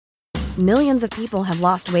Millions of people have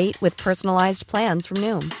lost weight with personalized plans from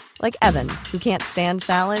Noom. Like Evan, who can't stand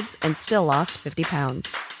salads and still lost 50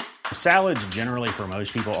 pounds. Salads generally for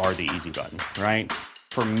most people are the easy button, right?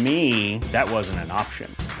 For me, that wasn't an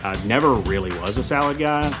option. I never really was a salad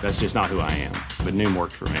guy. That's just not who I am. But Noom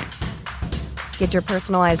worked for me. Get your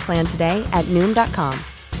personalized plan today at Noom.com.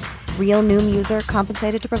 Real Noom user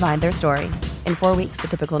compensated to provide their story. In 4 weeks, the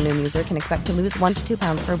typical Noom user can expect to lose 1 to 2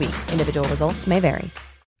 pounds per week. Individual results may vary.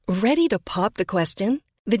 Ready to pop the question?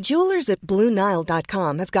 The jewelers at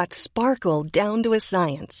BlueNile.com have got sparkle down to a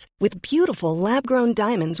science with beautiful lab-grown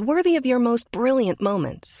diamonds worthy of your most brilliant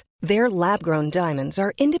moments. Their lab-grown diamonds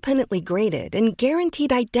are independently graded and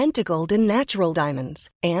guaranteed identical to natural diamonds,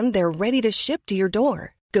 and they're ready to ship to your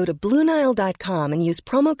door. Go to BlueNile.com and use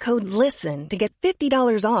promo code LISTEN to get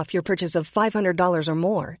 $50 off your purchase of $500 or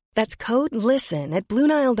more. That's code LISTEN at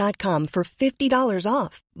BlueNile.com for $50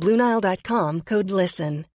 off. BlueNile.com, code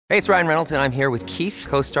LISTEN. Hey, it's Ryan Reynolds, and I'm here with Keith,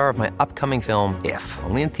 co-star of my upcoming film, If,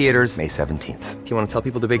 only in theaters May 17th. Do you want to tell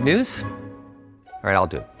people the big news? All right, I'll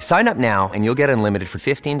do it. Sign up now and you'll get unlimited for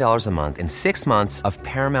 $15 a month and 6 months of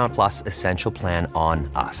Paramount Plus Essential Plan on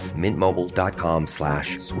us.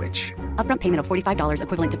 MintMobile.com/switch. Upfront payment of $45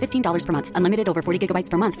 equivalent to $15 per month. Unlimited over 40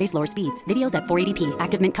 gigabytes per month. Face lower speeds. Videos at 480p.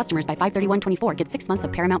 Active Mint customers by 531.24 get 6 months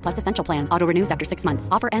of Paramount Plus Essential Plan. Auto renews after 6 months.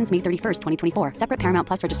 Offer ends May 31st, 2024. Separate Paramount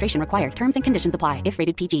Plus registration required. Terms and conditions apply if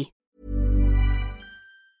rated PG.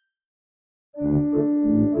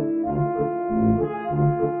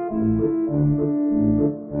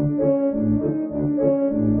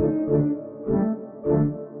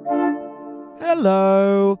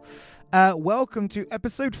 Hello. Welcome to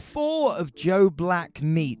episode 4 of Joe Black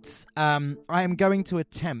Meets. I am going to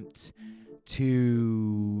attempt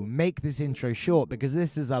to make this intro short because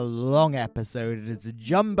this is a long episode. It is a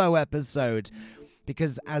jumbo episode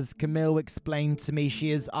because, as Camille explained to me, she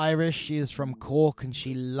is Irish, she is from Cork, and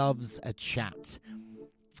she loves a chat.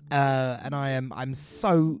 And I'm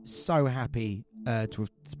so happy to have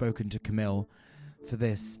spoken to Camille for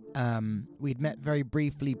this. We'd met very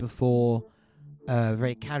briefly before,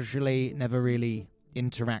 very casually, never really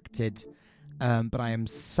interacted, but I am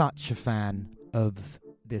such a fan of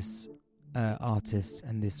this artist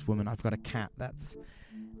and this woman. I've got a cat that's... Do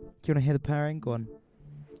you want to hear the purring? Go on.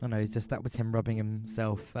 Oh no, that was him rubbing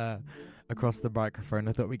himself across the microphone.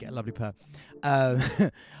 I thought we'd get a lovely purr. I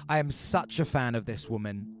am such a fan of this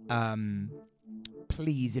woman.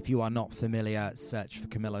 Please, if you are not familiar, search for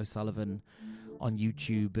Camille O'Sullivan on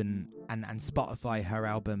YouTube and Spotify, her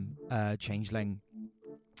album Changeling.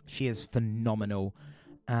 She is phenomenal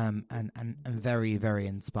and very, very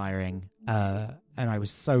inspiring. And I was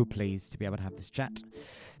so pleased to be able to have this chat.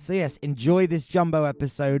 So yes, enjoy this jumbo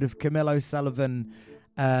episode of Camille O'Sullivan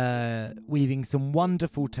weaving some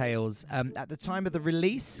wonderful tales. At the time of the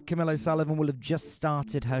release, Camille O'Sullivan will have just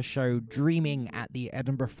started her show Dreaming at the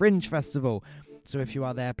Edinburgh Fringe Festival. So if you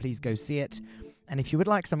are there, please go see it. And if you would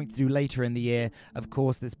like something to do later in the year, of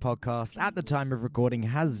course, this podcast, at the time of recording,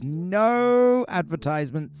 has no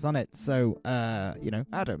advertisements on it. So, I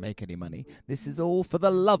don't make any money. This is all for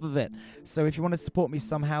the love of it. So if you want to support me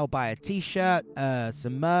somehow, buy a t-shirt,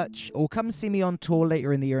 some merch, or come see me on tour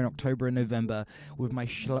later in the year in October and November with my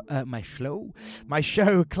show,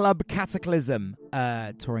 Club Cataclysm,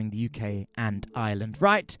 touring the UK and Ireland.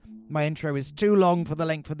 Right, my intro is too long for the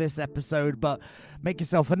length of this episode, but... make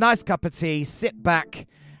yourself a nice cup of tea, sit back,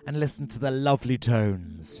 and listen to the lovely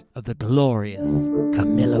tones of the glorious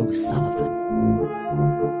Camille O'Sullivan.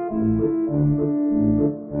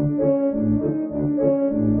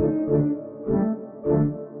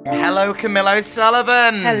 Hello, Camille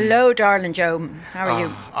O'Sullivan. Hello, darling Joe. How are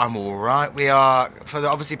you? I'm all right. We are,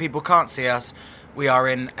 obviously people can't see us, we are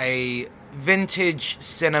in a vintage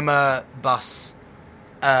cinema bus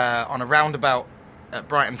on a roundabout at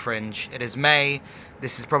Brighton Fringe. It is May.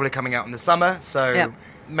 This is probably coming out in the summer, so yep.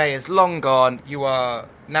 May is long gone. You are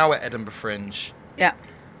now at Edinburgh Fringe. Yeah.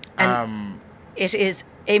 And it is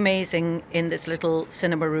amazing in this little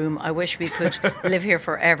cinema room. I wish we could live here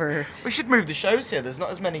forever. We should move the shows here. There's not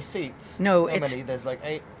as many seats. No, How many? There's like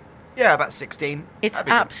 8. Yeah, about 16. It's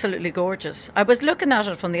absolutely gorgeous. I was looking at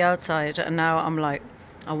it from the outside, and now I'm like,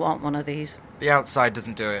 I want one of these. The outside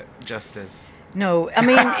doesn't do it justice. No, I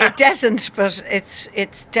mean, it doesn't, but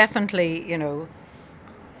it's definitely,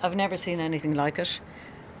 I've never seen anything like it.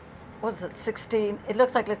 What is it, 16? It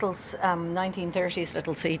looks like little 1930s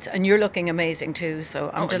little seats, and you're looking amazing too,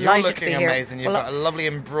 so I'm delighted to be here. You're looking amazing. You've got a lovely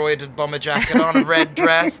embroidered bomber jacket on, a red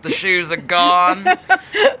dress, the shoes are gone.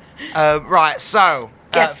 Right, so,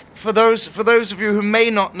 Yes. For those of you who may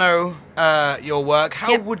not know your work,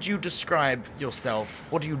 how Yep. would you describe yourself?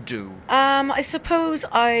 What do you do? I suppose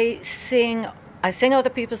I sing other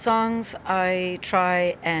people's songs. I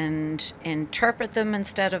try and interpret them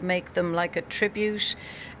instead of make them like a tribute.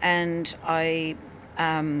 And I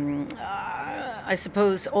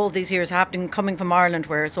suppose all these years coming from Ireland,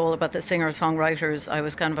 where it's all about the singer-songwriters, I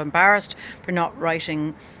was kind of embarrassed for not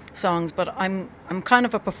writing songs, but I'm kind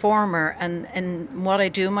of a performer, and what I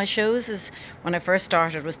do in my shows is, when I first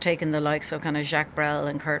started, was taking the likes of kind of Jacques Brel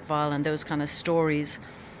and Kurt Weill and those kind of stories,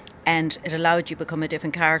 and it allowed you to become a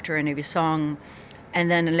different character in every song.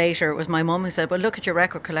 And then later it was my mum who said, well, look at your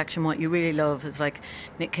record collection, what you really love is like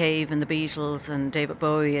Nick Cave and the Beatles and David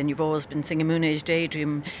Bowie, and you've always been singing Moon Age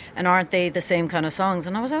Daydream, and aren't they the same kind of songs?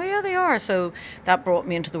 And I was, oh yeah, they are. So that brought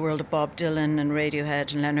me into the world of Bob Dylan and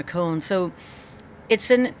Radiohead and Leonard Cohen. So I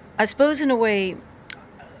suppose in a way,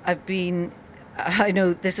 I'm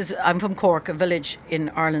from Cork, a village in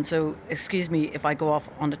Ireland, so excuse me if I go off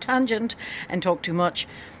on a tangent and talk too much.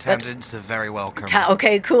 Tangents are very welcome.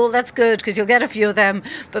 Okay, cool, that's good, because you'll get a few of them.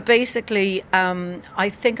 But basically, I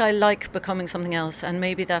think I like becoming something else, and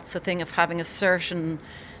maybe that's the thing of having a certain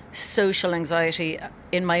social anxiety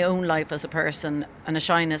in my own life as a person, and a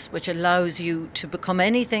shyness which allows you to become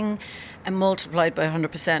anything and multiplied by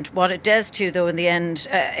 100%. What it does to you, though, in the end,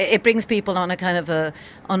 it brings people on a kind of an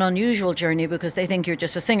unusual journey, because they think you're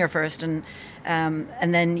just a singer first, and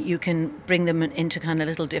then you can bring them into kind of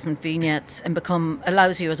little different vignettes, and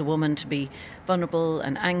allows you as a woman to be vulnerable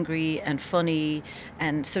and angry and funny,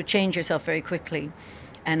 and so change yourself very quickly.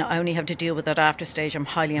 And I only have to deal with that after stage. I'm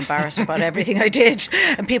highly embarrassed about everything I did.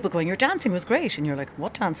 And people going, your dancing was great. And you're like,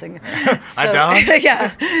 what dancing? I danced?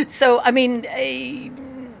 Yeah. So, I mean,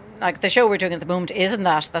 like the show we're doing at the moment isn't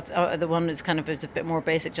that. That's the one is kind of a bit more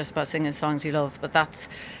basic, just about singing songs you love. But that's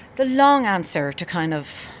the long answer to kind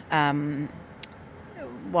of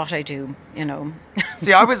what I do, you know.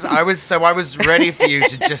 See, I was ready for you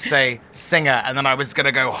to just say singer, and then I was going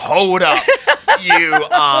to go, hold up. You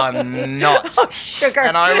are not. Oh, sugar.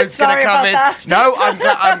 And I was going to come in. That. No,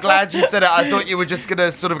 I'm glad you said it. I thought you were just going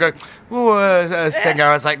to sort of go, ooh, a singer.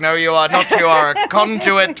 I was like, no, you are not. You are a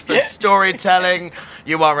conduit for storytelling.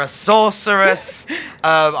 You are a sorceress.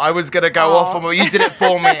 I was going to go off on, well, you did it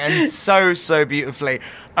for me, and so beautifully.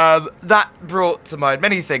 That brought to mind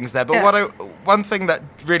many things there, but one thing that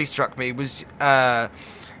really struck me was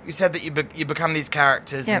you said that you become these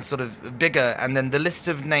characters and sort of bigger, and then the list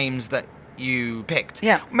of names that you picked.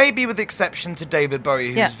 Yeah. Maybe with the exception to David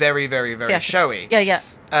Bowie, who's very, very, very showy. Yeah.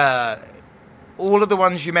 All of the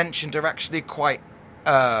ones you mentioned are actually quite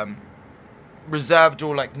reserved,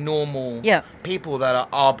 or like normal people that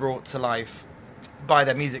are brought to life by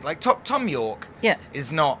their music. Like Tom York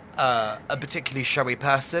is not a particularly showy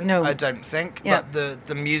person, I don't think. Yeah. But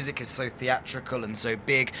the music is so theatrical and so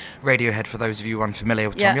big. Radiohead, for those of you unfamiliar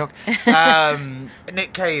with Tom York.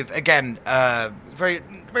 Nick Cave, again, very,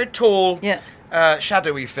 very tall,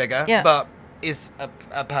 shadowy figure, but is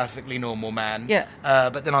a perfectly normal man. Yeah.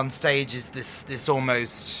 But then on stage is this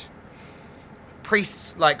almost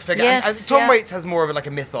priest-like figure. Yes, and Tom Waits has more of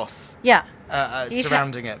a mythos. Yeah.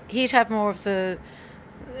 Surrounding it. He'd have more of the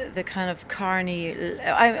kind of carny.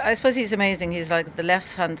 I suppose he's amazing. He's like the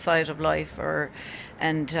left-hand side of life,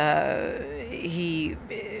 he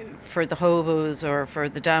for the hobos or for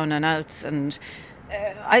the down and outs, and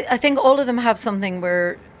I think all of them have something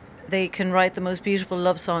where they can write the most beautiful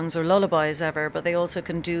love songs or lullabies ever, but they also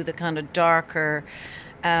can do the kind of darker,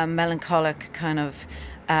 melancholic kind of.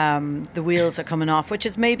 The wheels are coming off, which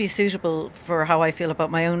is maybe suitable for how I feel about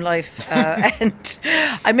my own life. And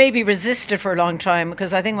I maybe resisted for a long time,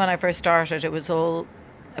 because I think when I first started, it was all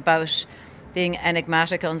about being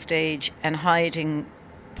enigmatic on stage and hiding,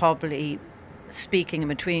 probably speaking in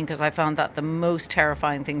between, because I found that the most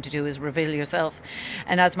terrifying thing to do is reveal yourself.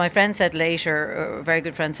 And as my friend said later, a very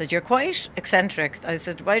good friend said, you're quite eccentric. I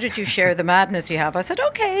said, why did you share the madness you have? I said,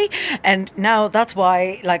 okay. And now that's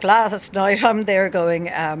why, like last night, I'm there going,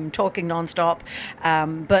 talking nonstop.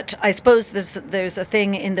 But I suppose there's a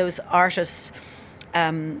thing in those artists,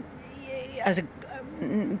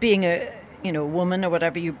 being a woman or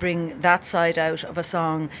whatever, you bring that side out of a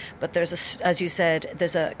song, but there's as you said,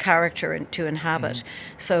 there's a character to inhabit.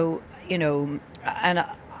 So, and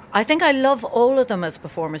I think I love all of them as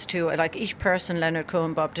performers too. I like each person, Leonard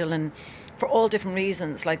Cohen, Bob Dylan, for all different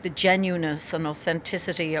reasons, like the genuineness and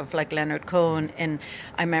authenticity of like Leonard Cohen. And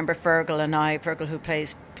I remember Fergal who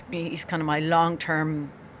plays, he's kind of my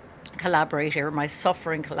long-term collaborator, my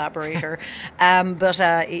suffering collaborator.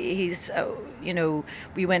 But he's,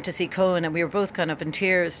 we went to see Cohen and we were both kind of in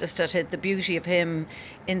tears just at the beauty of him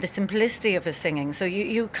in the simplicity of his singing. So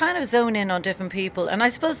you kind of zone in on different people. And I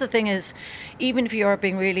suppose the thing is, even if you are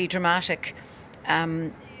being really dramatic,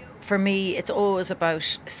 for me, it's always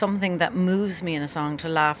about something that moves me in a song to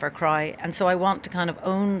laugh or cry. And so I want to kind of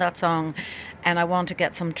own that song and I want to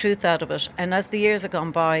get some truth out of it. And as the years have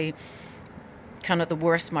gone by, kind of the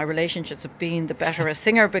worse my relationships have been, the better a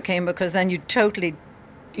singer became, because then you totally,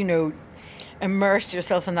 immerse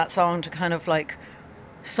yourself in that song to kind of like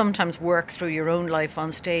sometimes work through your own life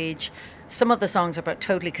on stage. Some of the songs are about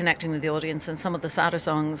totally connecting with the audience, and some of the sadder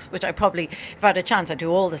songs, which I probably, if I had a chance, I'd do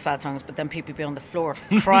all the sad songs, but then people would be on the floor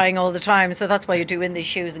crying all the time. So that's why you do In These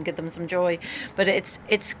Shoes and give them some joy. But it's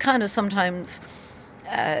kind of sometimes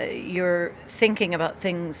you're thinking about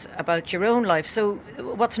things about your own life. So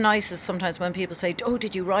what's nice is sometimes when people say, "Oh,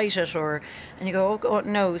 did you write it?" and you go, "Oh,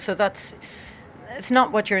 no." So it's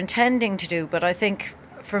not what you're intending to do. But I think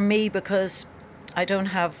for me, because I don't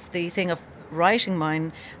have the thing of writing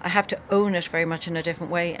mine, I have to own it very much in a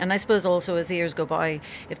different way. And I suppose also as the years go by,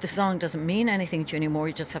 if the song doesn't mean anything to you anymore,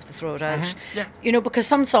 you just have to throw it out. Yeah. Because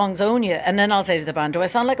some songs own you. And then I'll say to the band, do I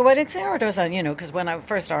sound like a wedding singer, or do I sound, because when I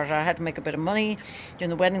first started, I had to make a bit of money doing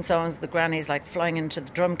the wedding songs, the grannies like flying into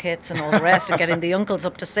the drum kits and all the rest and getting the uncles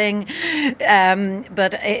up to sing.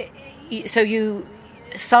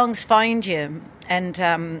 Songs find you, and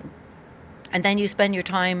then you spend your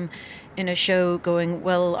time in a show going,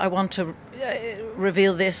 well, I want to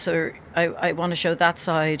reveal this, or I want to show that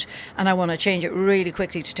side, and I want to change it really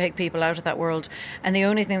quickly to take people out of that world. And the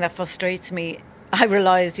only thing that frustrates me, I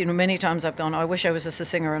realised, many times I've gone, I wish I was just a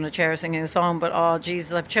singer on a chair singing a song, but oh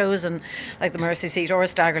Jesus, I've chosen like The Mercy Seat or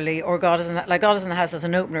Staggerly or God is in the House as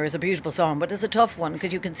an opener is a beautiful song, but it's a tough one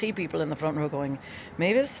because you can see people in the front row going,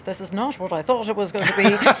 Mavis, this is not what I thought it was going to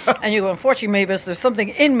be. And you go, unfortunately, Mavis, there's something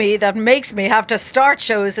in me that makes me have to start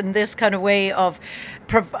shows in this kind of way of,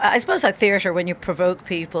 I suppose like theatre, when you provoke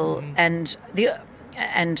people and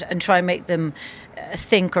try and make them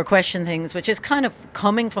think or question things, which is kind of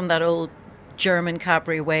coming from that old German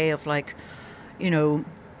cabaret way of like, well,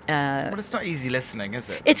 it's not easy listening, is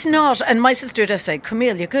it? It's not. And my sister does say,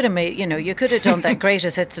 Camille, you could have made, you could have done that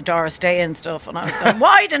greatest hits of Doris Day and stuff. And I was going,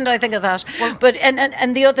 why didn't I think of that? But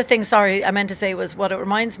and the other thing, sorry, I meant to say was what it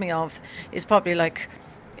reminds me of is probably like,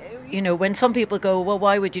 when some people go, well,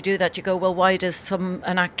 why would you do that? You go, well, why does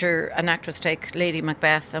an actress take Lady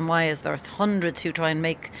Macbeth, and why is there hundreds who try and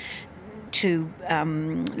take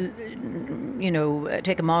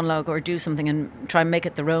a monologue or do something and try and make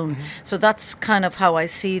it their own. So that's kind of how I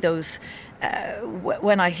see those.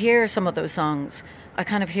 When I hear some of those songs, I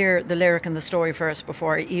kind of hear the lyric and the story first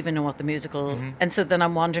before I even know what the musical. And so then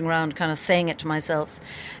I'm wandering around, kind of saying it to myself.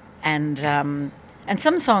 And some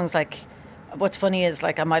songs, like, what's funny is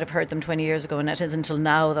like I might have heard them 20 years ago, and it isn't until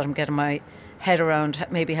now that I'm getting my head around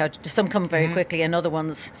maybe how some come very quickly, and other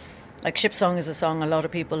ones. Like Ship Song is a song a lot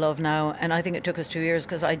of people love now, and I think it took us 2 years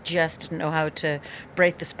because I just didn't know how to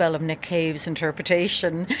break the spell of Nick Cave's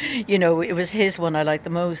interpretation. It was his one I liked the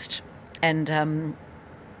most. And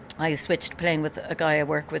I switched playing with a guy I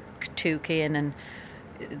work with, too, Cian, and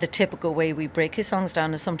the typical way we break his songs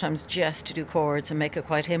down is sometimes just to do chords and make it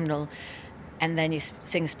quite hymnal. And then you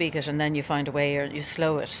speak it, and then you find a way, or you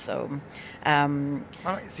slow it. So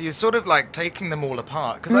you're sort of like taking them all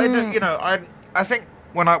apart. Because I think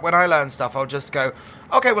when I learn stuff, I'll just go,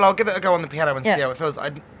 okay, well, I'll give it a go on the piano and see how it feels.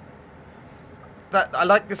 I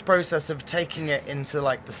like this process of taking it into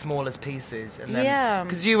like the smallest pieces, and then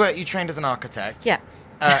because you trained as an architect,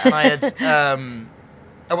 and I had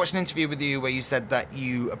I watched an interview with you where you said that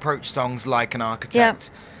you approach songs like an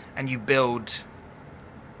architect, and you build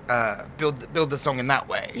the song in that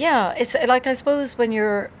way. Yeah, it's like, I suppose when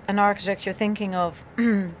you're an architect, you're thinking of.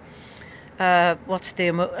 What's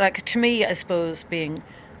like to me, I suppose, being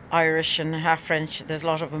Irish and half French, there's a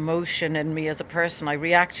lot of emotion in me as a person. I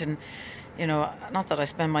react, and not that I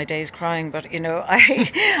spend my days crying, but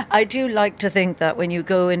I do like to think that when you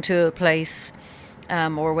go into a place,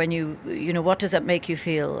 or when what does that make you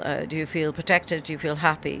feel? Do you feel protected? Do you feel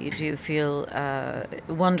happy? Do you feel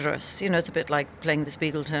wondrous? It's a bit like playing the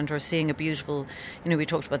Spiegel tent or seeing a beautiful, we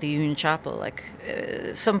talked about the Union Chapel. Like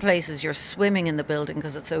some places you're swimming in the building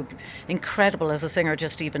because it's so incredible as a singer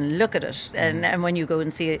just to even look at it. And when you go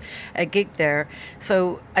and see a gig there.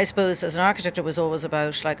 So I suppose as an architect it was always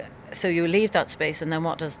about like, so you leave that space and then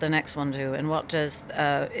what does the next one do? And what does,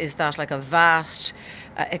 is that like a vast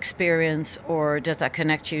experience, or does that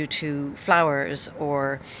connect you to flowers,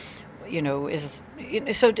 or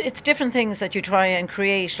so it's different things that you try and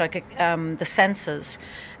create, like the senses,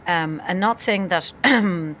 And not saying that,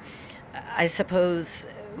 I suppose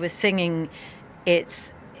with singing,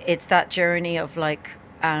 it's that journey of like,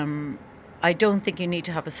 I don't think you need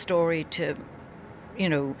to have a story to,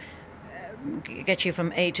 get you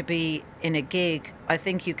from A to B in a gig. I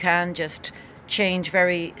think you can just change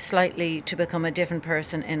very slightly to become a different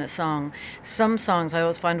person in a song. Some songs I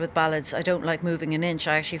always find with ballads, I don't like moving an inch.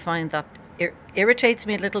 I actually find that irritates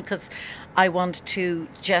me a little because I want to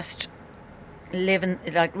just live and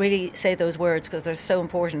like really say those words because they're so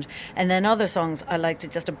important. And then other songs I like to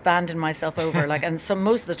just abandon myself over, like, and some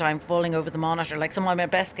most of the time falling over the monitor. Like some of my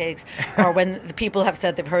best gigs are when the people have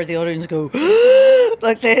said they've heard the audience go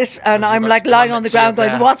like this, and I'm like lying on the ground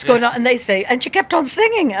going, "What's going on?" And they say, "And she kept on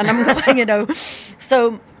singing," and I'm going,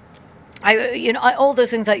 So all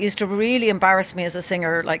those things that used to really embarrass me as a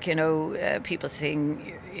singer, like, people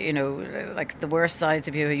sing, like the worst sides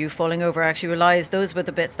of you falling over. I actually realised those were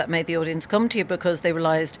the bits that made the audience come to you because they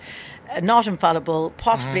realised not infallible,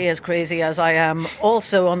 possibly as crazy as I am,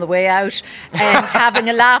 also on the way out and having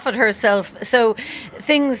a laugh at herself. So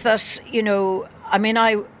things that,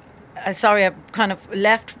 sorry, I've kind of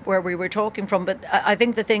left where we were talking from, but I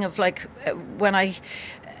think the thing of like when I...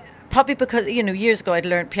 Probably because, years ago I'd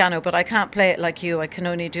learned piano, but I can't play it like you. I can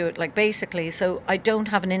only do it like basically. So I don't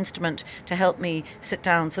have an instrument to help me sit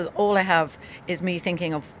down. So all I have is me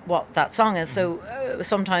thinking of what that song is. So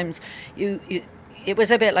sometimes it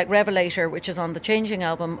was a bit like Revelator, which is on the Changing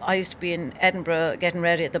album. I used to be in Edinburgh getting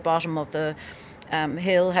ready at the bottom of the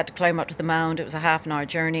hill, had to climb up to the mound. It was a half-an-hour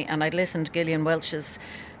journey, and I'd listened to Gillian Welch's.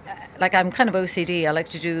 Like, I'm kind of OCD. I like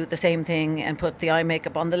to do the same thing and put the eye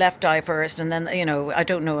makeup on the left eye first. And then, I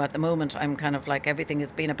don't know, at the moment, I'm kind of like everything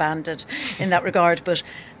has been abandoned in that regard. But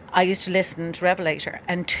I used to listen to Revelator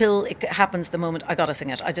until it happens the moment I got to sing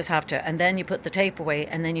it. I just have to. And then you put the tape away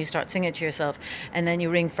and then you start singing to yourself. And then you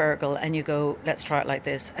ring Fergal and you go, let's try it like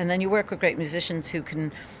this. And then you work with great musicians who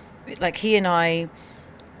can, like he and I,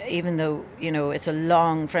 even though, it's a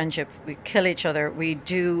long friendship, we kill each other, we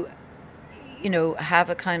do...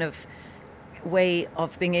 have a kind of way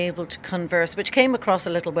of being able to converse, which came across a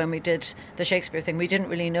little when we did the Shakespeare thing. We didn't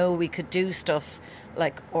really know we could do stuff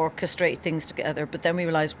like orchestrate things together, but then we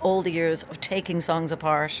realised all the years of taking songs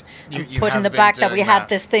apart and putting the back that we had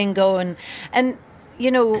this thing going. And,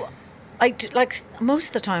 I like most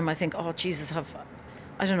of the time I think, oh, Jesus,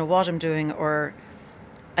 I don't know what I'm doing, or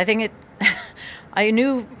I think I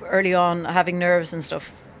knew early on having nerves and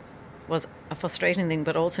stuff was a frustrating thing,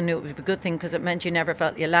 but also knew it would be a good thing because it meant you never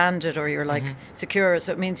felt you landed or you're like secure.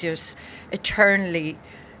 So it means you're eternally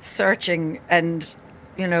searching, and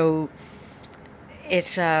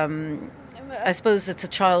it's I suppose it's a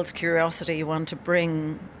child's curiosity you want to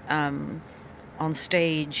bring on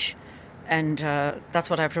stage, and that's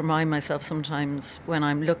what I have to remind myself sometimes when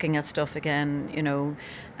I'm looking at stuff again,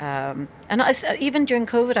 and even during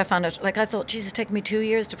COVID I found out, like, I thought, Jesus, take me 2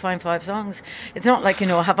 years to find 5 songs. It's not like,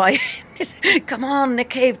 have I come on, Nick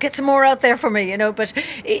Cave, get some more out there for me, but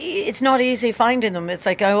it's not easy finding them. It's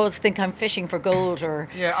like I always think I'm fishing for gold or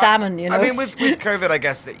salmon. I mean, with COVID, I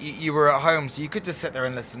guess that you were at home, so you could just sit there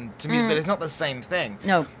and listen to music, but it's not the same thing.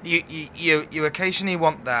 No, you occasionally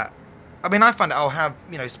want that. I mean, I find I'll have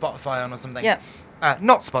Spotify on or something. Yeah.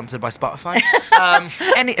 Not sponsored by Spotify.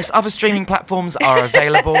 Any other streaming platforms are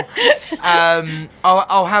available.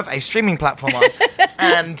 I'll have a streaming platform on,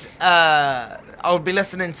 and I'll be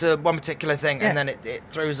listening to one particular thing, and then it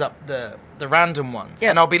throws up the random ones,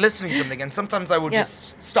 and I'll be listening to something, and sometimes I will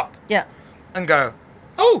just stop, and go,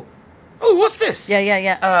 oh, what's this?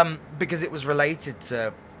 Yeah. Because it was related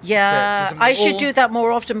to. Yeah, to I should do that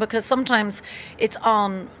more often, because sometimes it's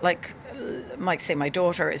on, like, might say my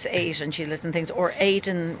daughter is 8 and she listens to things, or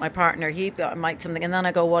Aidan, my partner, he might something, and then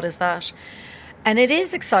I go, what is that? And it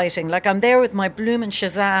is exciting. Like, I'm there with my bloomin'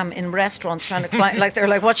 Shazam in restaurants trying to climb, like, they're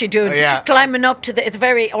like, what you doing? Climbing up to it's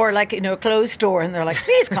very, or like, a closed door, and they're like,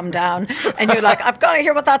 please come down. And you're like, I've got to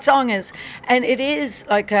hear what that song is. And it is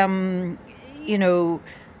like,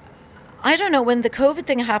 I don't know, when the COVID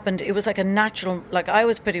thing happened, it was like a natural, like, I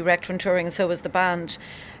was pretty wrecked from touring, and so was the band.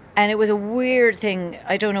 And it was a weird thing.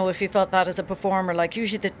 I don't know if you felt that as a performer. Like,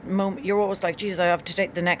 usually the moment, you're always like, Jesus, I have to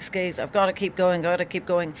take the next gigs. I've got to keep going,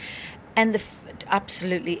 And the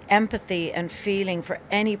absolutely empathy and feeling for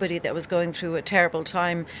anybody that was going through a terrible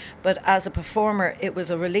time. But as a performer, it was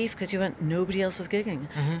a relief, because you went, nobody else is gigging.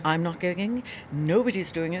 I'm not gigging.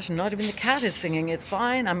 Nobody's doing it. Not even the cat is singing. It's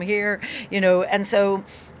fine. I'm here, And so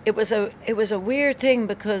it was a weird thing,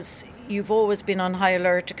 because you've always been on high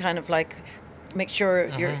alert to kind of like make sure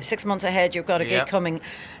you're 6 months ahead, you've got a gig coming.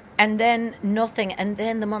 And then nothing. And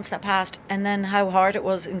then the months that passed, and then how hard it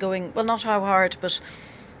was in going, well, not how hard, but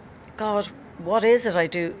God, what is it I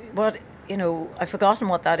do? What, I've forgotten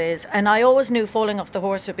what that is. And I always knew falling off the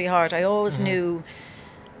horse would be hard. I always knew,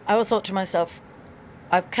 I always thought to myself,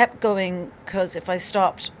 I've kept going because if I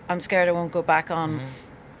stopped, I'm scared I won't go back on.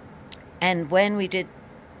 And when we did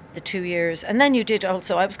the 2 years, and then you did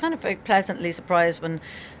also, I was kind of very pleasantly surprised when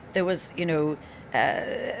there was,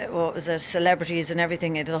 what was it, celebrities and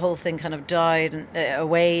everything, the whole thing kind of died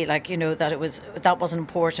away, like, that wasn't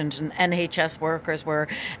important, and NHS workers were,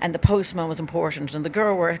 and the postman was important, and the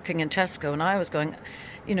girl working in Tesco, and I was going,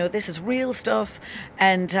 this is real stuff.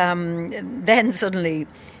 And then suddenly,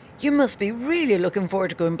 you must be really looking forward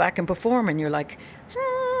to going back and performing. You're like,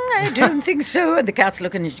 I don't think so. And the cat's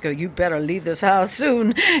looking at you, go, you better leave this house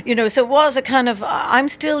soon. So it was a kind of, I'm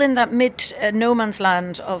still in that mid no man's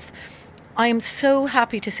land of, I'm so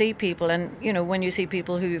happy to see people. And, when you see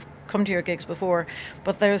people who've come to your gigs before,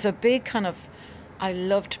 but there's a big kind of, I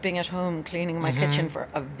loved being at home cleaning my kitchen for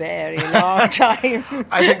a very long time.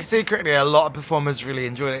 I think secretly a lot of performers really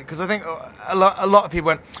enjoyed it, because I think a lot of people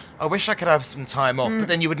went, I wish I could have some time off, but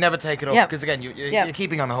then you would never take it off because again you're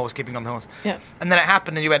keeping on the horse. Yeah. And then it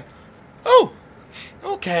happened and you went, oh,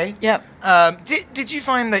 okay. Yeah. Did you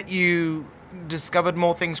find that you discovered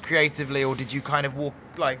more things creatively, or did you kind of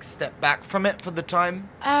step back from it for the time?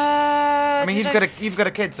 I mean, you've got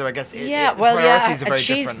a kid, so I guess priorities are very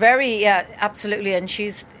she's different. Very absolutely, and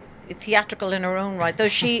she's theatrical in her own right. Though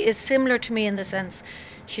she is similar to me in the sense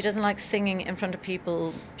she doesn't like singing in front of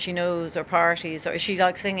people she knows or parties, or she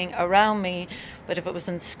likes singing around me. But if it was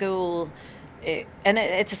in school,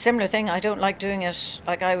 it's a similar thing. I don't like doing it.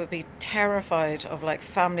 Like, I would be terrified of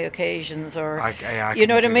family occasions, or you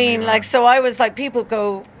know what I mean. So I was like, people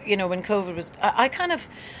go, when COVID was, I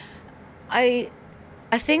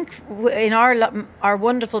think in our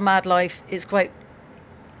wonderful mad life is quite,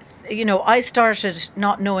 I started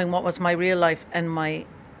not knowing what was my real life and my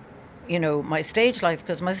stage life,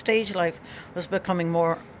 because my stage life was becoming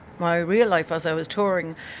more my real life as I was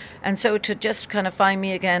touring. And so to just kind of find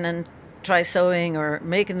me again and try sewing or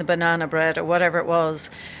making the banana bread or whatever it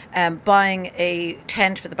was, buying a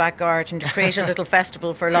tent for the back garden to create a little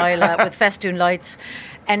festival for Lila with festoon lights,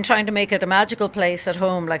 and trying to make it a magical place at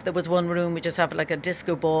home. Like, there was one room we just have a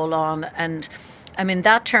disco ball on, and I mean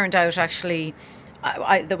that turned out actually.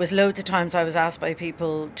 There was loads of times I was asked by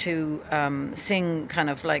people to sing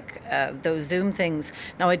kind of those Zoom things.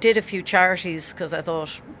 Now, I did a few charities because I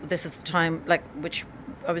thought this is the time, which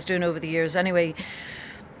I was doing over the years anyway.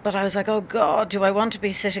 But I was like, oh God, do I want to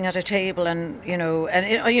be sitting at a table and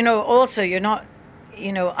also you're not,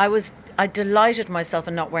 I delighted myself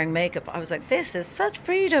in not wearing makeup. I was like, this is such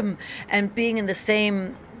freedom, and being in the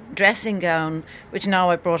same dressing gown, which now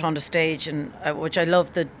I brought onto stage, and which I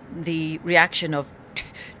love the reaction of,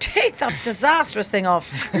 take that disastrous thing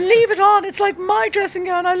off, leave it on. It's like my dressing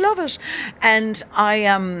gown. I love it, and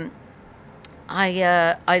I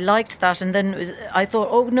liked that. And then I thought,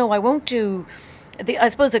 oh no, I won't do. I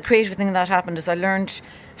suppose the creative thing that happened is I learned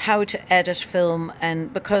how to edit film,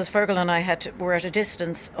 and because Fergal and I were at a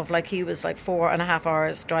distance of he was 4.5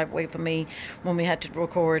 hours drive away from me when we had to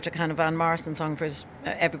record a kind of Van Morrison song for his,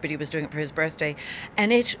 everybody was doing it for his birthday,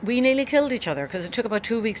 and we nearly killed each other because it took about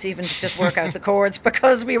 2 weeks even to just work out the chords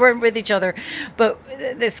because we weren't with each other. But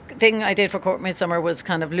this thing I did for Court Midsummer was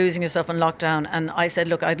kind of losing yourself in lockdown, and I said,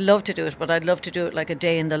 look, I'd love to do it, but I'd love to do it like a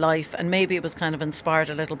day in the life, and maybe it was kind of inspired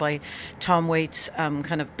a little by Tom Waits'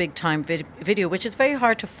 kind of big time video, which is very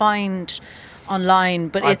hard to find online,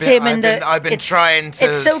 but I've been trying to.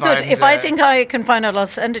 It's so good. If I think I can find it, I'll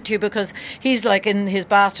send it to you, because he's in his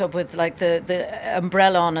bathtub with the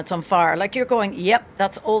umbrella on, it's on fire. You're going, yep,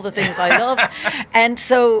 that's all the things I love. And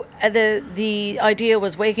so the idea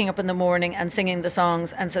was waking up in the morning and singing the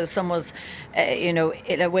songs. And so some was,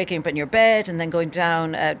 waking up in your bed and then going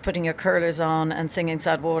down, putting your curlers on and singing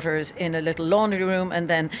Sad Waters in a little laundry room, and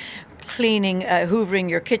then cleaning, hoovering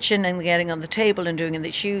your kitchen and getting on the table and doing in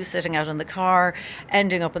the shoes, sitting out in the car,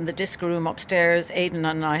 ending up in the disco room upstairs. Aidan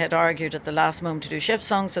and I had argued at the last moment to do ship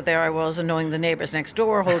songs, so there I was annoying the neighbours next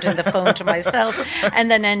door, holding the phone to myself,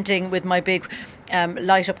 and then ending with my big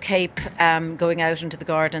light up cape, going out into the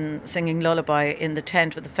garden singing Lullaby in the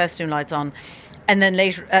tent with the festoon lights on. And then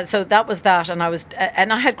later, so that was that, and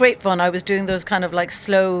I had great fun. I was doing those kind of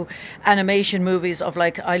slow animation movies of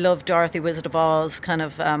I love Dorothy, Wizard of Oz, kind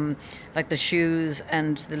of the shoes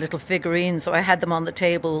and the little figurines. So I had them on the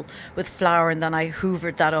table with flour, and then I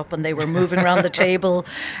hoovered that up, and they were moving around the table.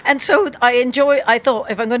 And so I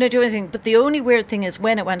thought, if I'm going to do anything, but the only weird thing is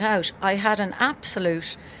when it went out, I had an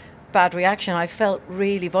absolute bad reaction. I felt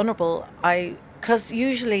really vulnerable. Because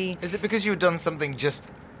usually, is it because you had done something just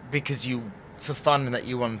because you for fun and that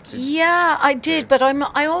you wanted. Yeah, I did, but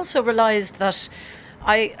I also realised that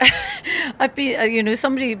I'd be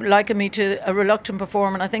somebody likened me to a reluctant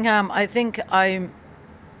performer, and I think I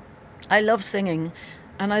love singing,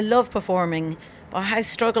 and I love performing, but I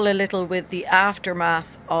struggle a little with the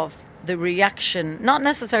aftermath of the reaction, not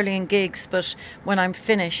necessarily in gigs, but when I'm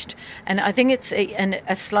finished. And I think it's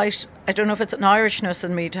a slight, I don't know if it's an Irishness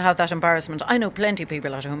in me to have that embarrassment. I know plenty of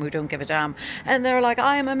people at home who don't give a damn, and they're like,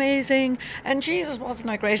 I am amazing, and Jesus, wasn't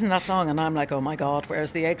I great in that song? And I'm like, oh my God,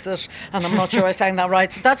 where's the exit? And I'm not sure I sang that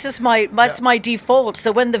right. So that's just my default.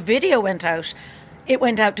 So when the video went out, it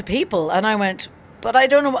went out to people, and I went, but I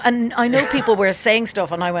don't know, and I know people were saying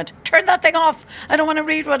stuff, and I went, turn that thing off. I don't want to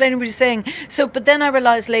read what anybody's saying. So, but then I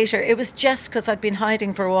realised later it was just because I'd been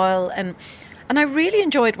hiding for a while, and I really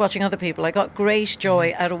enjoyed watching other people. I got great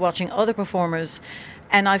joy out of watching other performers,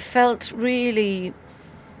 and I felt really,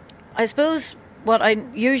 I suppose, what I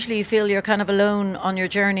usually feel you're kind of alone on your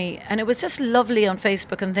journey, and it was just lovely on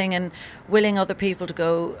Facebook and thing, and willing other people to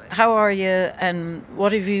go, how are you, and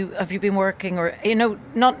what have you been working, or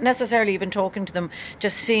not necessarily even talking to them,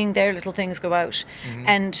 just seeing their little things go out.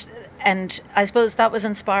 And I suppose that was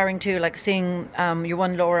inspiring too, like seeing your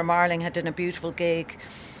one Laura Marling had done a beautiful gig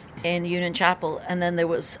in Union Chapel, and then there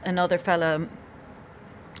was another fella,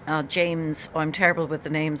 James, I'm terrible with the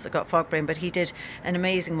names, I got fog brain, but he did an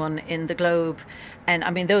amazing one in the Globe. And I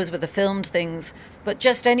mean, those were the filmed things, but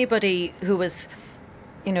just anybody who was,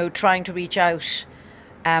 trying to reach out.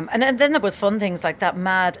 And then there was fun things like that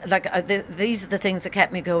mad, these are the things that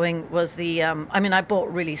kept me going, was the, I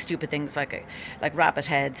bought really stupid things like rabbit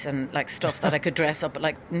heads and like stuff that I could dress up, but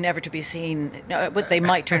like never to be seen, but they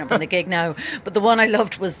might turn up on the gig now. But the one I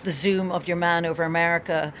loved was the zoom of your man over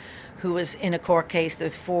America, who was in a court case.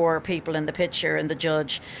 There's 4 people in the picture and the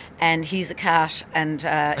judge, and he's a cat, and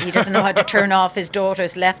he doesn't know how to turn off. His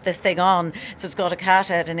daughter's left this thing on, so it's got a cat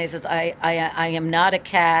head, and he says, I am not a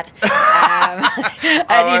cat.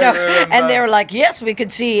 And they were like, yes, we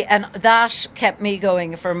could see. And that kept me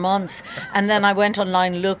going for months. And then I went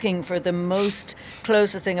online looking for the most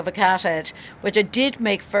closest thing of a cat head, which I did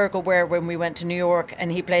make Fergal wear when we went to New York,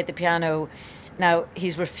 and he played the piano. Now,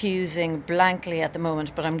 he's refusing blankly at the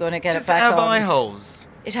moment, but I'm going to get it back on. Does it have eye holes?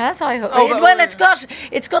 It has eye holes. Oh,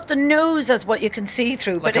 it's got the nose as what you can see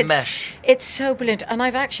through. Like but a mesh. It's so brilliant. And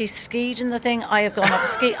I've actually skied in the thing. I have gone up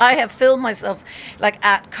ski. I have filmed myself like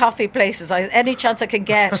at coffee places. Any chance I can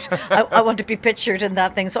get, I want to be pictured in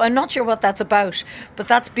that thing. So I'm not sure what that's about, but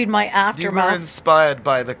that's been my aftermath. You were inspired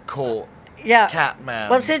by the court. Yeah. Cat man.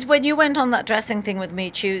 Well, Sid, when you went on that dressing thing with me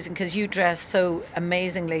choosing, because you dress so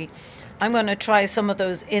amazingly, I'm going to try some of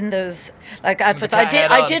those in those like outfits.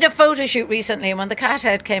 I did a photo shoot recently, and when the cat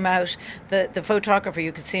head came out, the photographer,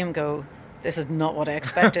 you could see him go, this is not what I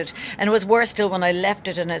expected. And it was worse still when I left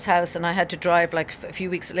it in his house, and I had to drive like a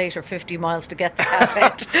few weeks later 50 miles to get the cat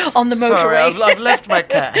head on the motorway. Sorry, I've left my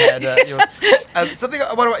cat head. Something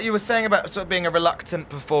what you were saying about sort of being a reluctant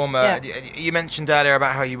performer. Yeah. You mentioned earlier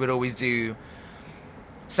about how you would always do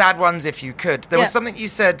sad ones if you could. There was something you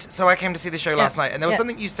said, so I came to see the show last night, and there was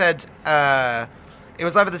something you said, it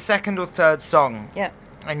was either the second or third song. Yeah.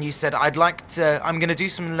 And you said, I'm going to do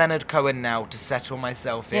some Leonard Cohen now to settle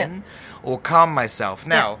myself in or calm myself.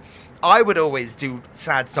 Now, I would always do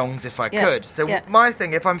sad songs if I could. So my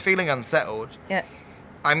thing, if I'm feeling unsettled,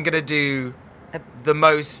 I'm going to do the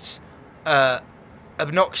most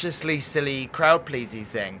obnoxiously silly crowd-pleasing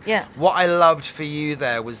thing. Yeah. What I loved for you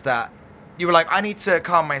there was that you were like, I need to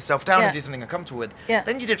calm myself down and do something I'm comfortable with. Yeah.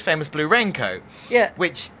 Then you did Famous Blue Raincoat. Yeah.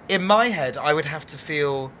 Which, in my head, I would have to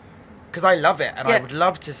feel... Because I love it, and I would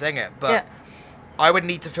love to sing it, but I would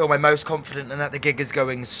need to feel my most confident and that the gig is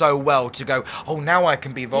going so well to go, oh, now I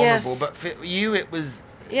can be vulnerable. But for you, it was...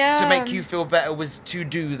 to make you feel better was to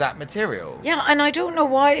do that material. Yeah, and I don't know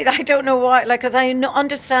why. Like, because I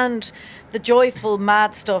understand the joyful,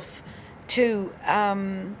 mad stuff, too.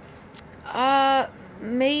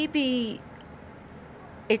 Maybe...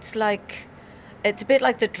 It's a bit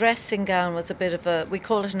like the dressing gown was a bit of a, we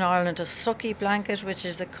call it in Ireland a sucky blanket, which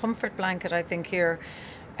is a comfort blanket, I think, here.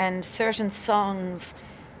 And certain songs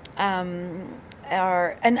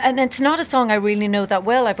are, and it's not a song I really know that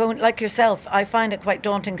well. I've only, like yourself, I find it quite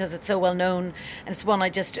daunting because it's so well known. And it's one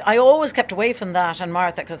I always kept away from that and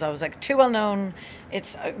Martha because I was like, too well known.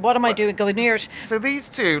 It's, what am I doing going near it? So these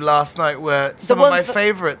two last night were some of my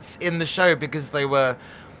favourites in the show because they were,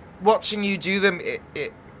 watching you do them,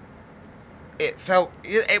 it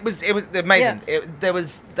was amazing. Yeah.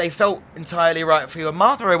 They felt entirely right for you. And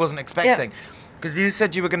Martha, I wasn't expecting, because you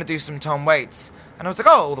said you were going to do some Tom Waits, and I was like,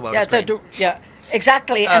 oh, all the world is great.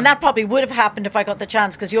 Exactly, and that probably would have happened if I got the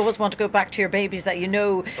chance, because you always want to go back to your babies that you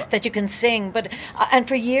know that you can sing. But and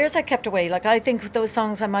for years I kept away. Like, I think those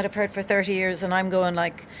songs I might have heard for 30 years, and I'm going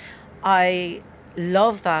like, I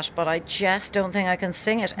love that, but I just don't think I can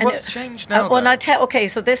sing it. And What's changed now? Okay,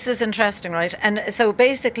 so this is interesting, right? And so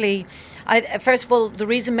basically, first of all, the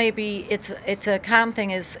reason maybe it's a calm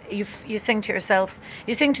thing is you sing to yourself,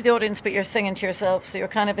 you sing to the audience, but you're singing to yourself, so you're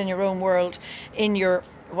kind of in your own world, in your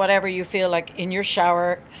whatever you feel like, in your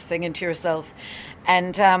shower, singing to yourself.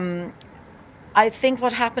 And I think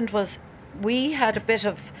what happened was we had a bit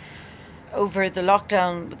of, over the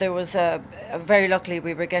lockdown, there was very luckily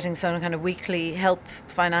we were getting some kind of weekly help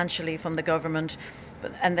financially from the government,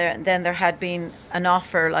 and then there had been an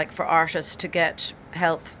offer like for artists to get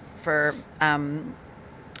help for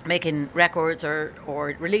making records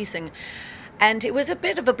or releasing. And it was a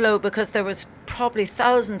bit of a blow because there was probably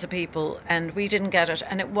thousands of people and we didn't get it.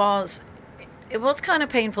 And it was kind of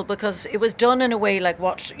painful because it was done in a way like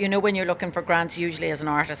what, you know, when you're looking for grants, usually as an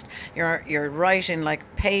artist, you're writing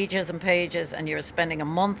like pages and pages and you're spending a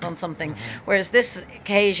month on something. Whereas this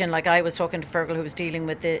occasion, like I was talking to Fergal, who was dealing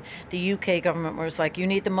with the UK government, where it's like, you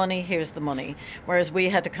need the money, here's the money. Whereas we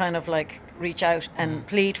had to kind of like reach out and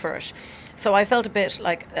plead for it. So I felt a bit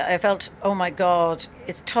like, oh my God,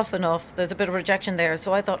 it's tough enough. There's a bit of rejection there.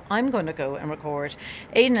 So I thought, I'm going to go and record.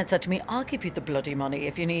 Aidan had said to me, I'll give you the bloody money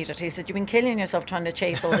if you need it. He said, you've been killing yourself trying to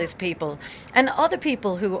chase all these people. And other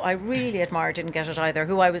people who I really admire didn't get it either,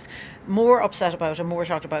 who I was more upset about and more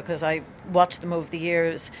shocked about because I watched them over the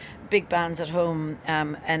years, big bands at home,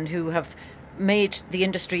 and who have made the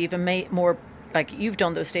industry even more. Like, you've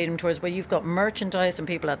done those stadium tours where you've got merchandise and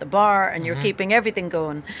people at the bar and you're keeping everything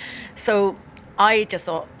going. So I just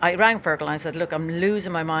thought, I rang Fergal and I said, look, I'm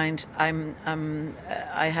losing my mind. I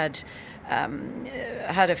had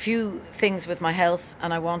had a few things with my health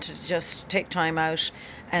and I wanted to just take time out.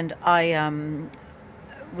 And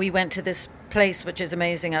we went to this place which is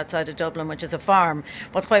amazing outside of Dublin, which is a farm.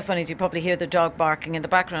 What's quite funny is you probably hear the dog barking in the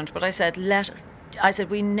background, but I said,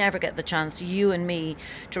 we never get the chance, you and me,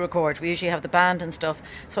 to record. We usually have the band and stuff.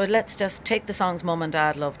 So let's just take the songs Mum and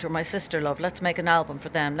Dad loved or my sister loved. Let's make an album for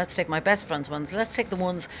them. Let's take my best friend's ones. Let's take the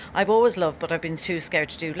ones I've always loved but I've been too scared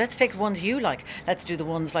to do. Let's take the ones you like. Let's do the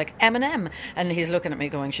ones like Eminem. And he's looking at me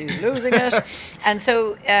going, she's losing it. And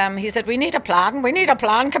so he said, we need a plan,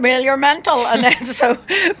 Camille, you're mental. And then so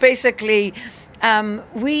basically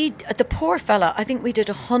the poor fella, I think we did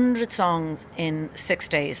 100 songs in 6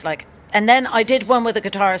 days, like. And then I did one with a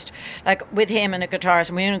guitarist, like with him and a guitarist,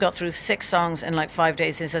 and we only got through 6 songs in like 5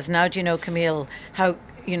 days. He says, now do you know, Camille, how,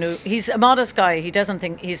 you know, he's a modest guy. He doesn't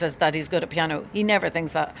think, he says that he's good at piano. He never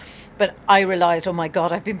thinks that. But I realised, oh my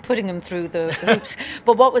God, I've been putting him through the hoops.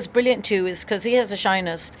 But what was brilliant too is because he has a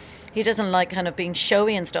shyness, he doesn't like kind of being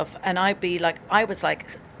showy and stuff. And I was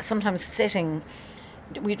like sometimes sitting,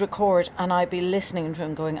 we'd record and I'd be listening to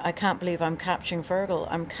him going, I can't believe I'm capturing Fergal.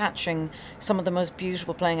 I'm catching some of the most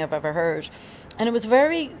beautiful playing I've ever heard. And it was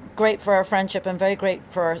very great for our friendship and very great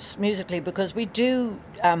for us musically because we do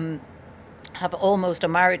have almost a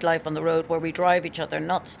married life on the road where we drive each other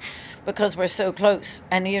nuts because we're so close.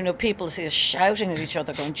 And, you know, people see us shouting at each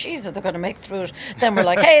other going, Jesus, they're going to make it through it. Then we're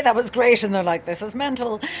like, hey, that was great. And they're like, this is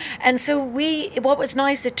mental. And so what was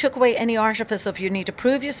nice, it took away any artifice of you need to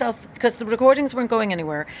prove yourself because the recordings weren't going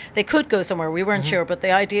anywhere. They could go somewhere. We weren't sure. But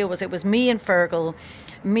the idea was it was me and Fergal,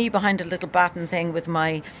 me behind a little baton thing with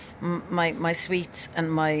my sweets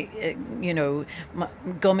and my my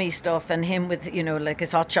gummy stuff, and him with, you know, like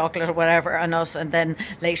his hot chocolate or whatever, and us, and then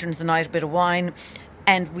later into the night a bit of wine.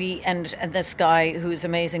 And this guy who's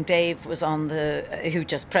amazing, Dave, was who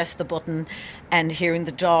just pressed the button, and hearing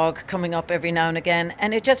the dog coming up every now and again.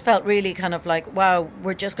 And it just felt really kind of like, wow,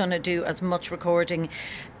 we're just going to do as much recording.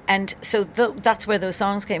 And so that's where those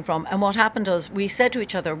songs came from. And what happened was we said to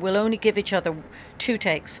each other, we'll only give each other 2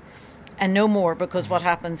 takes and no more, because what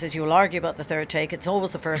happens is you'll argue about the third take. It's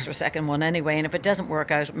always the first or second one anyway, and if it doesn't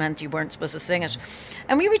work out, it meant you weren't supposed to sing it.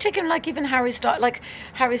 And we were taking like even Harry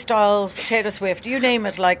Styles, Taylor Swift, you name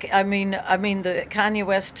it. Like I mean the Kanye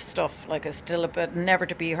West stuff like is still a bit never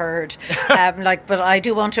to be heard. But I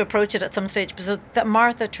do want to approach it at some stage. So that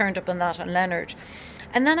Martha turned up on that, and Leonard.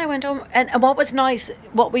 And then I went home, and what was nice,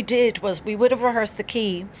 what we did was we would have rehearsed the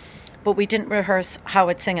key, but we didn't rehearse how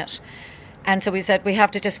I'd sing it. And so we said, we have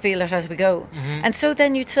to just feel it as we go. And so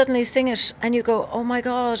then you'd suddenly sing it and you go, oh my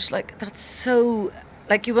God, like that's so,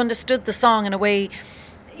 like you understood the song in a way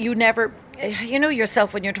you never, you know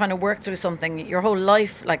yourself when you're trying to work through something, your whole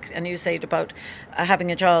life, like, and you said about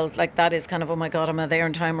having a child, like that is kind of, oh my God, am I there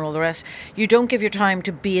in time or all the rest. You don't give your time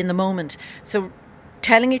to be in the moment. So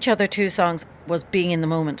telling each other 2 songs was being in the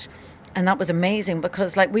moment. And that was amazing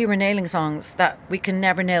because like we were nailing songs that we can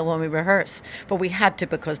never nail when we rehearse, but we had to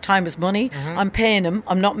because time is money. I'm paying him,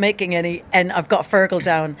 I'm not making any, and I've got Fergal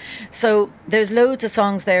down. So there's loads of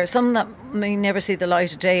songs there, some that may never see the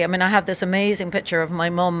light of day. I mean, I have this amazing picture of my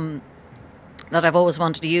mum that I've always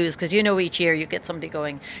wanted to use, because each year you get somebody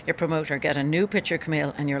going, your promoter, get a new picture,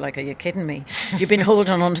 Camille, and you're like, are you kidding me? You've been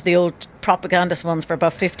holding on to the old propagandist ones for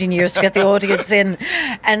about 15 years to get the audience in.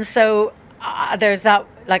 And so there's that,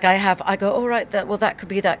 like I go, oh right, that could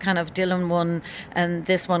be that kind of Dylan one, and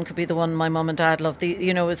this one could be the one my mum and dad loved.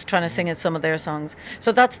 Was trying to sing at some of their songs.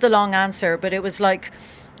 So that's the long answer, but it was like,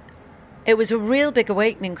 it was a real big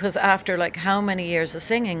awakening, because after like how many years of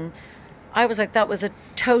singing, I was like, that was a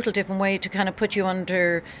total different way to kind of put you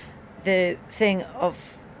under the thing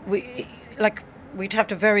of, we'd have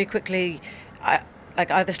to very quickly,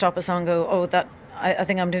 either stop a song, go, oh, that, I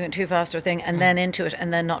think I'm doing it too fast or thing, and then into it,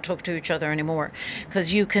 and then not talk to each other anymore.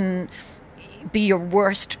 Because you can be your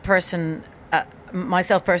worst person,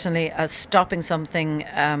 myself personally, as stopping something,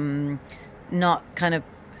 not kind of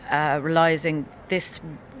realising this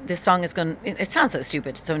song is going, it sounds so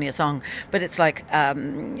stupid, it's only a song, but it's like,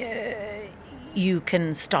 you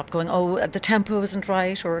can stop going, oh, the tempo isn't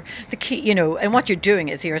right, or the key, and what you're doing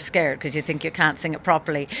is you're scared because you think you can't sing it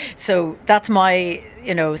properly. So that's my,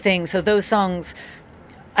 thing. So those songs,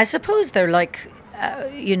 I suppose they're like,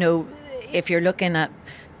 if you're looking at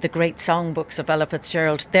the great songbooks of Ella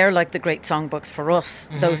Fitzgerald, they're like the great songbooks for us.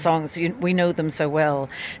 Those songs, we know them so well.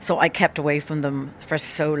 So I kept away from them for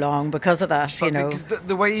so long because of that, Because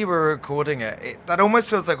the way you were recording it, that almost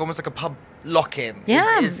feels like a pub lock-in.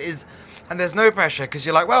 Yeah. And there's no pressure, because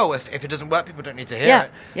you're like, well, if it doesn't work, people don't need to hear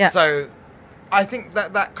it. Yeah. So I think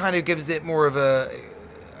that kind of gives it more of a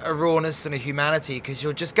rawness and a humanity, because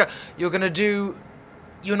you're going to do...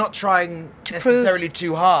 You're not trying to necessarily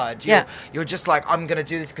too hard. You're just like, I'm going to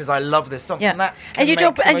do this because I love this song. Yeah. And that can make the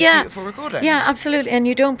most beautiful recording. Yeah, absolutely. And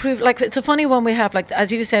you don't prove... Like, it's a funny one we have, like,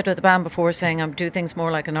 as you said with the band before, saying I do things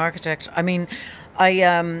more like an architect. I mean,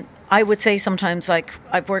 I would say sometimes, like,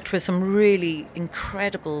 I've worked with some really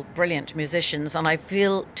incredible, brilliant musicians, and I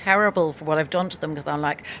feel terrible for what I've done to them, because I'm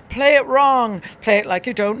like, play it wrong, play it like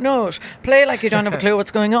you don't know it, play it like you don't have a clue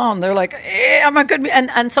what's going on. They're like, am I good?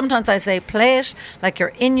 And sometimes I say, play it like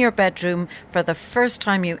you're in your bedroom for the first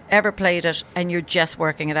time you ever played it, and you're just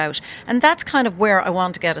working it out. And that's kind of where I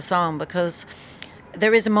want to get a song, because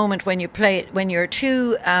there is a moment when you play it, when you're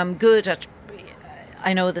too good at,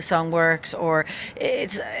 I know the song works, or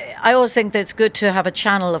I always think that it's good to have a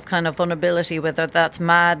channel of kind of vulnerability, whether that's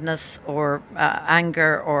madness or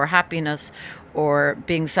anger or happiness or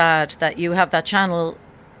being sad, that you have that channel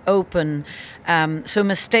open. So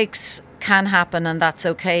mistakes can happen, and that's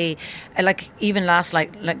okay. Like even last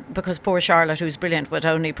night, like because poor Charlotte, who's brilliant, would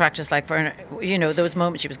only practice like for there was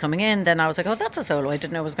moments she was coming in, then I was like, oh, that's a solo, I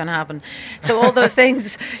didn't know it was going to happen. So all those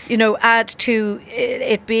things add to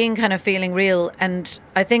it being kind of feeling real. And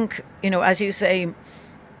I think as you say,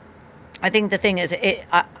 I think the thing is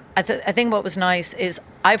I think what was nice is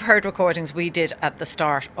I've heard recordings we did at the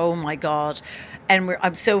start. Oh my God. And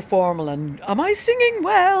I'm so formal, and am I singing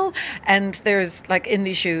well? And there's like in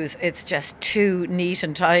these shoes, it's just too neat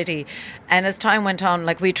and tidy. And as time went on,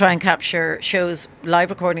 like we try and capture shows, live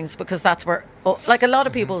recordings, because that's where, like a lot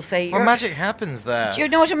of people say, well, magic happens there. Do you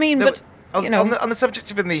know what I mean? But on the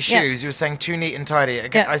subject of in these shoes, you were saying too neat and tidy.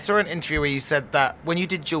 Again, I saw an interview where you said that when you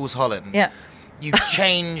did Jules Holland, you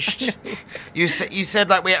changed. you said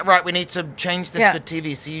like we need to change this for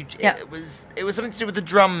TV. So it was something to do with the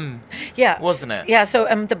drum. Wasn't it? Yeah. So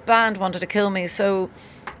the band wanted to kill me. So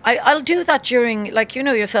I'll do that during, like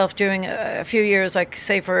yourself, during a few years. Like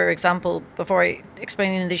say for example, before I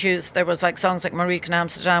explaining the shoes, there was like songs like Marieke in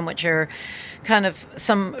Amsterdam, which are kind of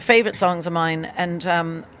some favourite songs of mine,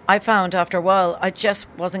 and I found after a while I just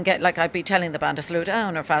wasn't I'd be telling the band to slow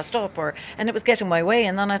down or fast up, and it was getting my way.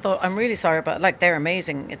 And then I thought, I'm really sorry, but like they're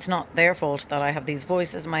amazing. It's not their fault that I have these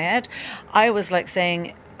voices in my head. I was like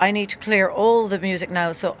saying, I need to clear all the music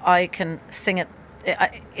now so I can sing it.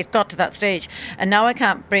 It got to that stage, and now I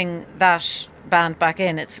can't bring that band back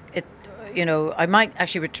in. I might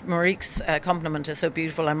actually, Marique's compliment is so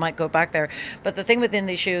beautiful, I might go back there. But the thing within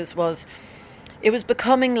these shoes was, it was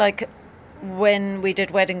becoming like, when we did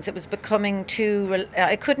weddings, it was becoming too,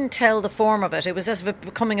 I couldn't tell the form of it. It was just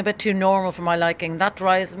becoming a bit too normal for my liking. That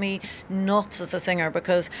drives me nuts as a singer,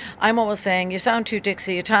 because I'm always saying, you sound too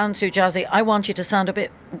Dixie, you sound too jazzy. I want you to sound a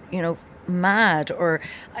bit, mad, or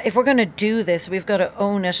if we're going to do this, we've got to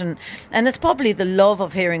own it. And it's probably the love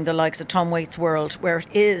of hearing the likes of Tom Waits' World, where it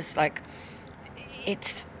is like,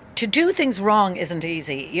 it's to do things wrong isn't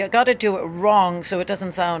easy. You got to do it wrong so it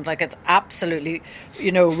doesn't sound like it's absolutely,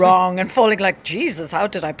 wrong and falling like, Jesus, how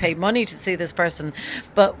did I pay money to see this person?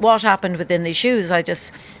 But what happened within these shoes,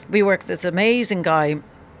 we worked with this amazing guy,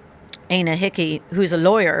 Aina Hickey, who's a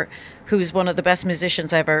lawyer, who's one of the best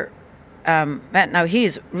musicians I ever met. Now,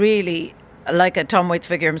 he's really like a Tom Waits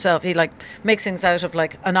figure himself. He makes things out of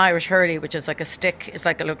like an Irish hurley, which is like a stick. It's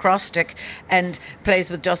like a lacrosse stick, and plays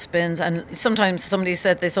with dustbins. And sometimes somebody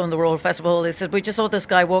said they saw in the Royal Festival, they said, we just saw this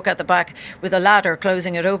guy walk out the back with a ladder,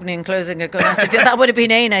 closing it, opening and closing it. And I said, that would have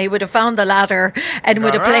been Aina. He would have found the ladder and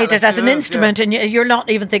would have played it as an instrument, and you're not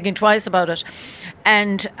even thinking twice about it.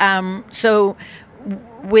 And so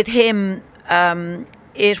with him,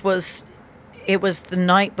 it was the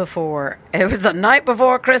night before. It was the night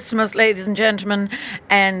before Christmas, ladies and gentlemen.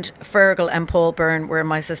 And Fergal and Paul Byrne were in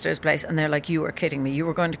my sister's place, and they're like, you are kidding me. You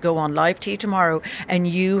were going to go on live tea tomorrow, and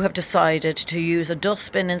you have decided to use a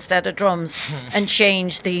dustbin instead of drums and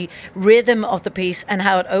change the rhythm of the piece and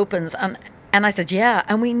how it opens. And I said, yeah.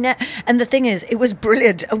 And and the thing is, it was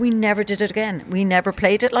brilliant. And we never did it again. We never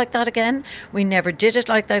played it like that again. We never did it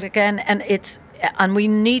like that again. And we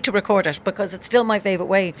need to record it because it's still my favourite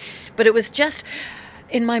way. But it was just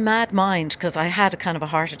in my mad mind, because I had a kind of a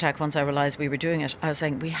heart attack once I realised we were doing it. I was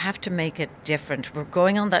saying, we have to make it different. We're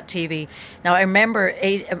going on that TV. Now, I remember,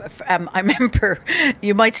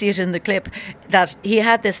 you might see it in the clip, that he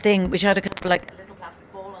had this thing which had a kind of like a little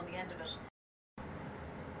plastic ball on the end of it.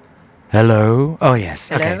 Hello? Oh, yes.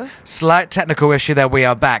 Hello? Okay. Slight technical issue there. We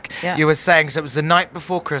are back. Yeah. You were saying, so it was the night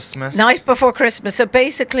before Christmas. Night before Christmas. So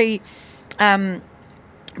basically,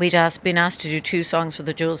 we'd been asked to do 2 songs for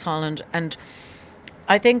the Jules Holland. And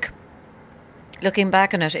I think, looking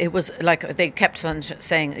back on it, it was like they kept on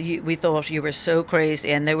saying, we thought you were so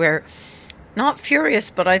crazy. And they were not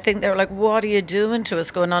furious, but I think they were like, what are you doing to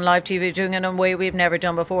us, going on live TV, doing it in a way we've never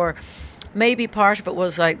done before? Maybe part of it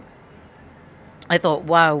was like, I thought,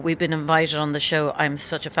 wow, we've been invited on the show I'm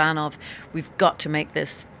such a fan of. We've got to make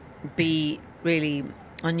this be really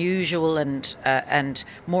unusual and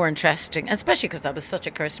more interesting, especially because I was such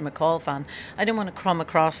a Kirsten MacColl fan. I didn't want to come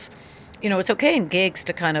across, it's okay in gigs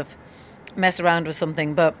to kind of mess around with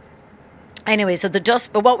something, but anyway,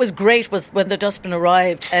 but what was great was when the dustbin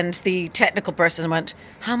arrived and the technical person went,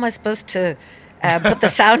 how am I supposed to put the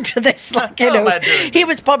sound to this? He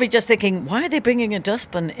was probably just thinking, why are they bringing a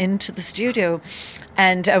dustbin into the studio?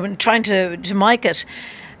 And trying to mic it.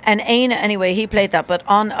 And Aina, anyway, he played that, but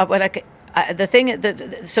on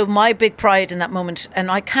so my big pride in that moment, and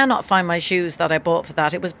I cannot find my shoes that I bought for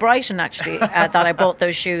that. It was Brighton actually that I bought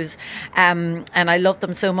those shoes, and I loved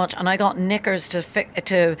them so much. And I got knickers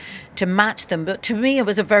to match them. But to me, it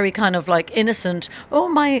was a very kind of like innocent. Oh,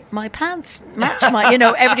 my pants match my.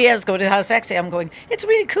 Everybody else go to how sexy. I'm going. It's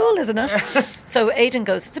really cool, isn't it? So Aidan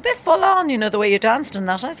goes, it's a bit full on, the way you danced and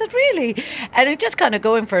that. I said, really? And it just kind of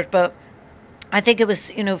going for it. But I think it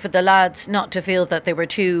was, for the lads not to feel that they were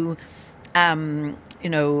too. Playing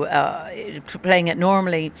it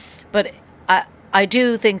normally, but I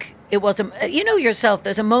do think it was yourself,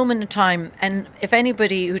 there's a moment in time, and if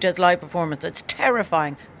anybody who does live performance, it's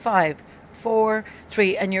terrifying. 5, 4,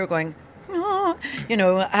 3, and you're going, oh,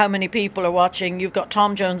 how many people are watching. You've got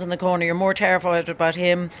Tom Jones in the corner, you're more terrified about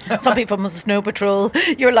him. Some people from the Snow Patrol,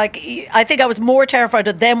 you're like, I think I was more terrified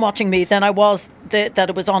of them watching me than I was that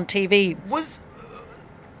it was on TV.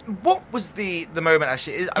 What was the moment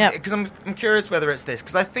actually? Because I'm curious whether it's this,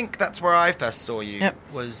 because I think that's where I first saw you,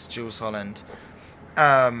 was Jules Holland.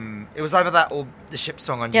 It was either that or the Ship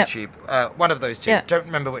Song on YouTube. One of those two. Don't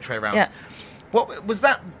remember which way around. What was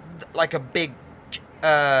that, like a big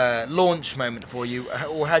launch moment for you,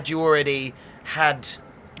 or had you already had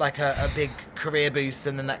like a big career boost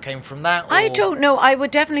and then that came from that? Or? I don't know. I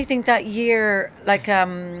would definitely think that year, like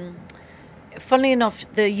funnily enough,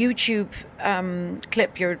 the YouTube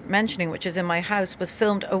clip you're mentioning, which is in my house, was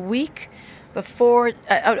filmed a week before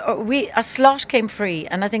a slot came free,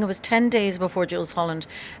 and I think it was 10 days before Jules Holland.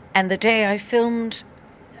 And the day I filmed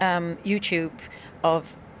YouTube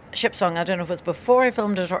of Ship Song, I don't know if it was before I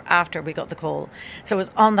filmed it or after we got the call. So it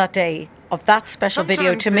was on that day of that special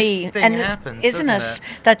video to me. And happens, isn't it?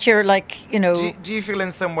 That you're like, Do you feel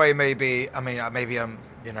in some way maybe? I mean, maybe I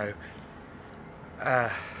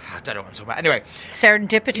don't know what I'm talking about. Anyway,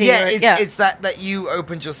 serendipity. It's that you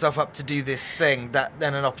opened yourself up to do this thing, that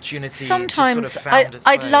then an opportunity. Sometimes just sort of found its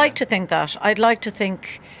I'd way. like to think that. I'd like to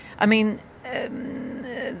think. I mean,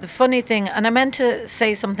 the funny thing, and I meant to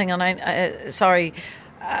say something, and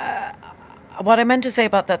what I meant to say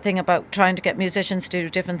about that thing about trying to get musicians to do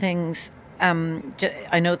different things.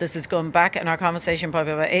 I know this is going back in our conversation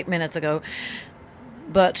probably about 8 minutes ago,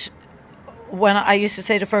 but when I used to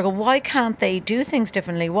say to Fergal, why can't they do things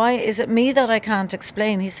differently? Why is it me that I can't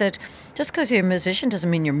explain? He said, just because you're a musician doesn't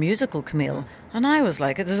mean you're musical, Camille. And I was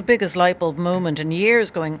like, it was the biggest light bulb moment in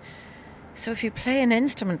years going, so if you play an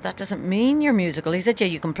instrument, that doesn't mean you're musical. He said, yeah,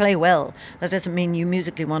 you can play well. That doesn't mean you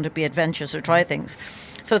musically want to be adventurous or try things.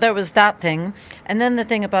 So there was that thing. And then the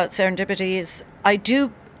thing about serendipity is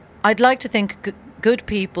I'd like to think good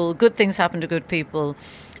people, good things happen to good people,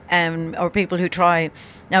 or people who try.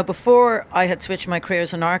 Now, before I had switched my career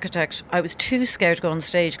as an architect, I was too scared to go on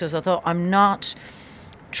stage because I thought, I'm not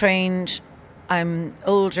trained, I'm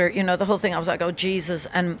older, the whole thing. I was like, oh, Jesus.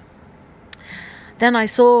 And then I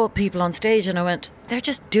saw people on stage and I went, they're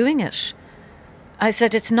just doing it. I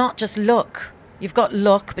said, it's not just luck. You've got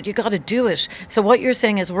luck, but you got to do it. So what you're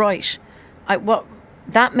saying is right.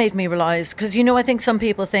 That made me realise, because, I think some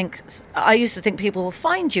people I used to think people will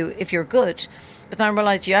find you if you're good. But then I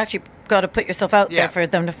realised you actually got to put yourself out there for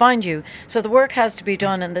them to find you. So the work has to be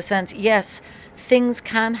done in the sense, yes, things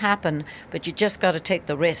can happen, but you just got to take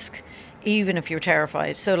the risk, even if you're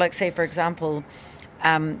terrified. So like, say, for example,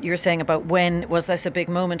 you're saying about when was this a big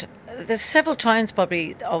moment. There's several times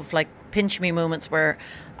probably of like pinch me moments where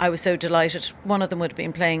I was so delighted. One of them would have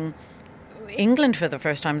been playing England for the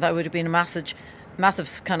first time. That would have been a massive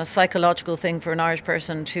kind of psychological thing for an Irish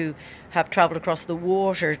person to have travelled across the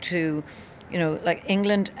water to, like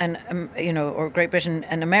England and, or Great Britain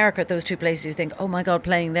and America, those two places you think, oh my God,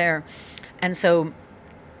 playing there. And so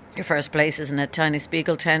your first place is in a tiny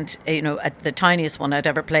Spiegel tent, at the tiniest one I'd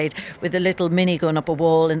ever played, with a little mini going up a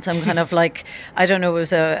wall in some kind of like, I don't know, it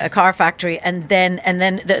was a car factory. And then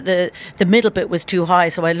the middle bit was too high,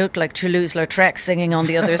 so I looked like Toulouse-Lautrec singing on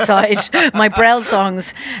the other side, my Brel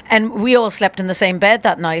songs. And we all slept in the same bed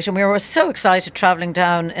that night, and we were so excited travelling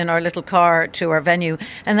down in our little car to our venue,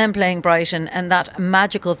 and then playing Brighton, and that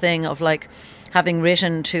magical thing of like, having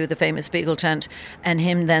written to the famous Spiegel tent and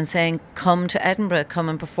him then saying, come to Edinburgh, come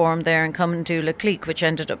and perform there and come and do Le Clique, which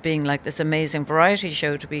ended up being like this amazing variety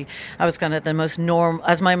show to be. I was kind of the most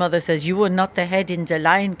as my mother says, you were not the head in the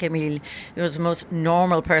line, Camille. You was the most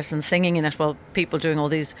normal person singing in it while people doing all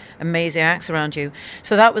these amazing acts around you.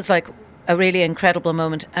 So that was like a really incredible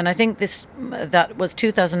moment. And I think that was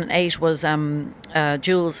 2008 was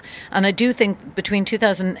Jules. And I do think between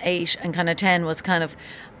 2008 and kind of 10 was kind of,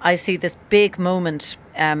 I see this big moment,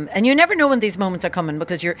 and you never know when these moments are coming,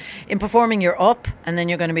 because you're in performing, you're up and then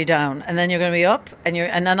you're going to be down and then you're going to be up and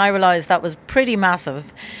then I realized that was pretty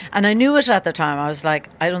massive, and I knew it at the time. I was like,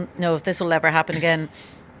 I don't know if this will ever happen again.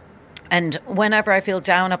 And whenever I feel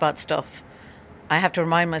down about stuff, I have to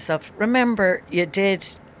remind myself, remember you did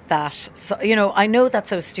that. So, I know that's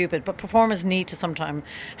so stupid, but performers need to sometimes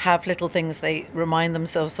have little things they remind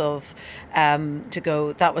themselves of, to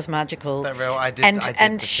go, that was magical. That real, I did the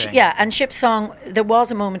thing. And Ship Song, there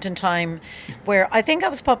was a moment in time where I think I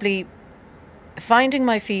was probably finding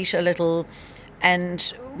my feet a little,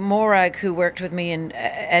 and Morag, who worked with me in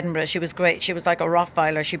Edinburgh, she was great. She was like a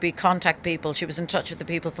Rottweiler. She'd be contact people. She was in touch with the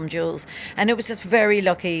people from Jules. And it was just very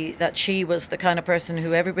lucky that she was the kind of person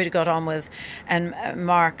who everybody got on with. And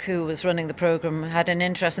Mark, who was running the programme, had an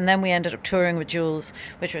interest. And then we ended up touring with Jules,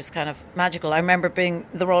 which was kind of magical. I remember being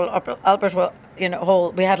the Royal Albert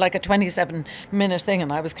Hall. We had like a 27-minute thing,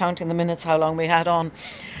 and I was counting the minutes, how long we had on.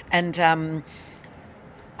 And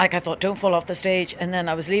I thought, don't fall off the stage. And then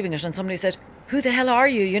I was leaving it, and somebody said, who the hell are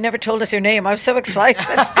you? You never told us your name. I was so excited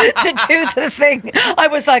to do the thing. I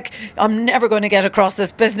was like, I'm never going to get across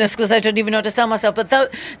this business because I didn't even know how to sell myself. But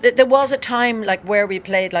there was a time like where we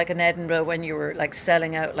played like in Edinburgh when you were like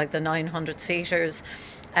selling out like the 900 seaters.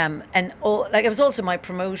 And it was also my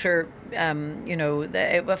promoter,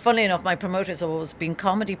 funnily enough, my promoters have always been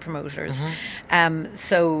comedy promoters.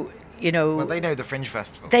 So well, they know the Fringe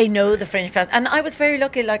Festival. They know the Fringe Festival. And I was very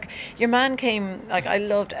lucky. Like, your man came, like, I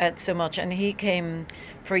loved Ed so much, and he came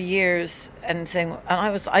for years and saying,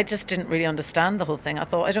 and I just didn't really understand the whole thing. I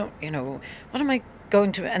thought, what am I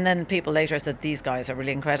going to? And then people later said, these guys are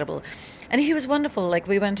really incredible. And he was wonderful. Like,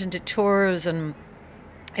 we went into tours, and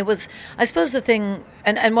it was, I suppose the thing,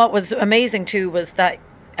 and what was amazing too was that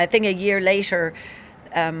I think a year later,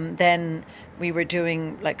 then we were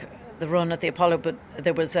doing, like, the run at the Apollo, but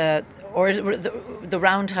there was the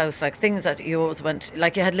Roundhouse, like things that you always went,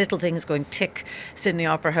 like you had little things going tick, Sydney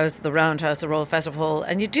Opera House, the Roundhouse, the Royal Festival Hall,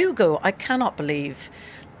 and you do go, I cannot believe,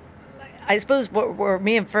 I suppose where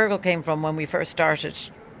me and Fergal came from when we first started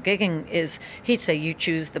gigging is he'd say, you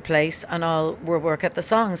choose the place and we'll work at the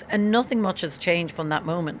songs. And nothing much has changed from that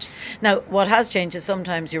moment. Now, what has changed is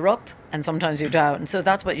sometimes you're up and sometimes you're down. So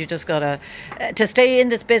that's what you just got to stay in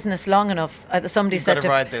this business long enough. Somebody You've said got to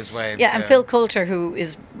ride those waves. Yeah, and Phil Coulter, who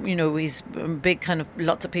is, he's a big kind of,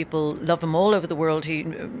 lots of people love him all over the world. He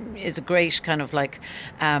is a great kind of like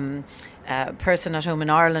person at home in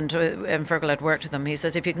Ireland. And Fergal had worked with him. He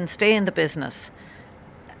says, if you can stay in the business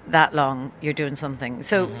that long, you're doing something.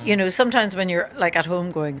 So, sometimes when you're like at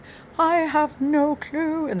home going, I have no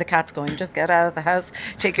clue, and the cat's going, just get out of the house,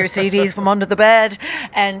 take your CDs from under the bed,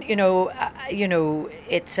 and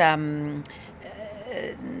it's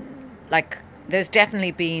like there's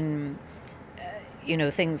definitely been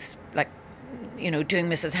things like doing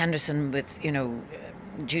Mrs. Henderson with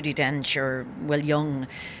Judi Dench or Will Young.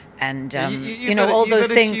 And all those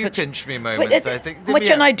things, which pinch me moments, I think.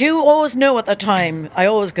 And I do always know at the time. I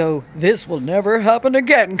always go, "This will never happen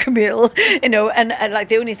again, Camille." And like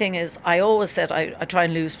the only thing is, I always said I try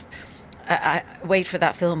and lose weight for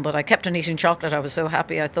that film, but I kept on eating chocolate. I was so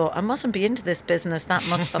happy. I thought I mustn't be into this business that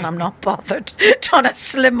much that I'm not bothered trying to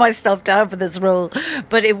slim myself down for this role.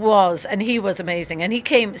 But it was, and he was amazing. And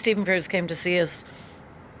Stephen Frears came to see us,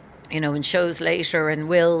 in shows later, and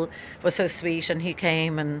Will was so sweet, and he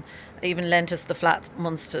came and even lent us the flat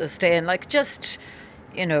months to stay in, like just,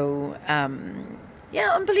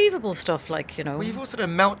 unbelievable stuff, like, Well, you've also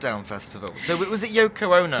done Meltdown Festival. So was it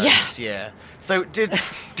Yoko Ono this year? So does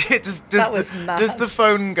the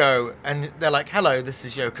phone go and they're like, hello, this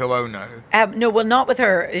is Yoko Ono? No, well, not with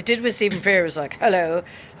her. It did with Stephen Frears, like, hello,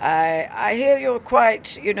 I hear you're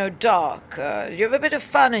quite, dark. You have a bit of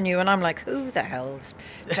fun in you. And I'm like, who the hell's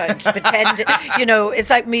trying to pretend? It's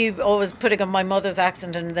like me always putting on my mother's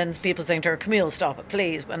accent and then people saying to her, Camille, stop it,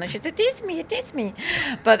 please. And I should say, it is me.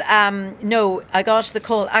 But no, I got the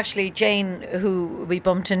call. Actually, Jane, who we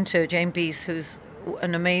bumped into, Jane Beese, who's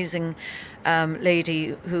an amazing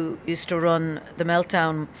lady who used to run the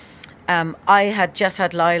Meltdown. I had just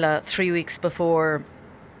had Lila 3 weeks before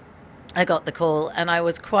I got the call, and I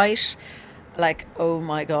was quite like, oh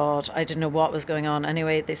my God, I didn't know what was going on.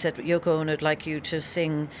 Anyway, they said, Yoko Ono would like you to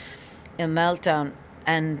sing in Meltdown.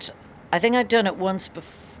 And I think I'd done it once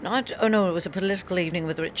before. It was a political evening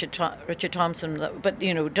with Richard Thompson, but,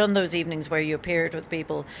 done those evenings where you appeared with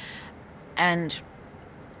people. And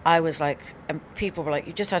I was like, and people were like,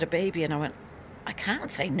 you just had a baby. And I went, I can't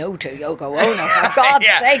say no to Yoko Ono, for God's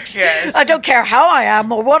sakes. Yes. I don't care how I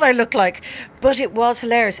am or what I look like. But it was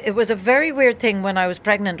hilarious. It was a very weird thing when I was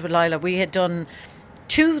pregnant with Lila. We had done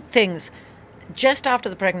two things just after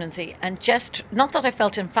the pregnancy, and just, not that I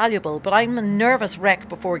felt infallible, but I'm a nervous wreck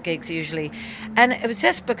before gigs usually. And it was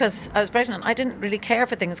just because I was pregnant, I didn't really care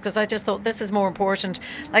for things, because I just thought this is more important.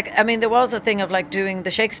 Like, I mean, there was a thing of like doing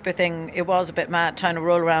the Shakespeare thing. It was a bit mad trying to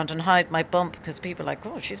roll around and hide my bump, because people were like,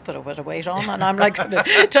 oh, she's put a bit of weight on. And I'm like,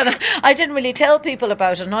 I didn't really tell people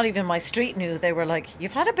about it. Not even my street knew. They were like,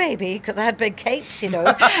 you've had a baby, because I had big capes,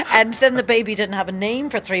 and then the baby didn't have a name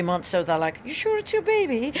for 3 months, so they're like, you sure it's your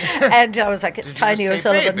baby? And I was like, it's Tiny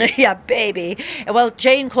O'Sullivan. Baby? Yeah, baby. Well,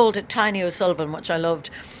 Jane called it Tiny O'Sullivan, which I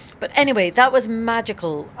loved. But anyway, that was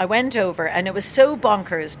magical. I went over, and it was so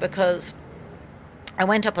bonkers, because I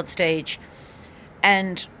went up on stage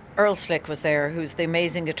and Earl Slick was there, who's the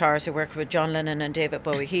amazing guitarist who worked with John Lennon and David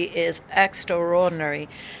Bowie. He is extraordinary.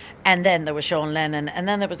 And then there was Sean Lennon, and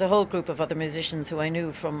then there was a whole group of other musicians who I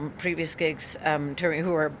knew from previous gigs touring,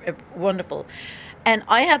 who were wonderful. And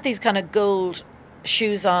I had these kind of gold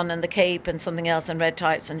shoes on and the cape and something else and red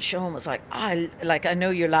tights, and Sean was like, I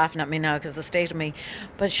know you're laughing at me now because the state of me,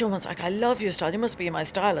 but Sean was like, I love your style, you must be my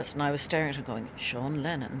stylist. And I was staring at him going, Sean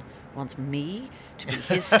Lennon wants me to be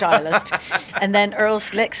his stylist. And then Earl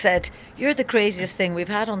Slick said, you're the craziest thing we've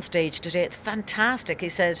had on stage today, it's fantastic. He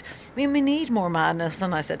said, we need more madness.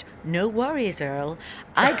 And I said, no worries, Earl,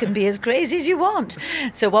 I can be as crazy as you want.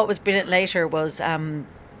 So what was brilliant later was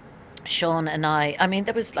Sean and I mean,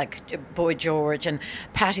 there was like Boy George and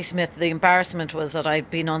Patti Smith. The embarrassment was that I'd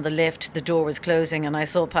been on the lift, the door was closing, and I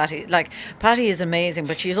saw Patti. Like, Patti is amazing,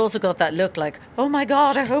 but she's also got that look like, oh my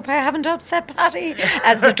God, I hope I haven't upset Patti,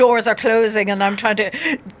 as the doors are closing and I'm trying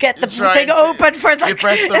to get the thing open for the...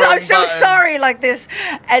 I'm so sorry, like this.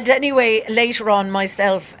 And anyway, later on,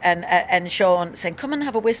 myself and Sean saying, come and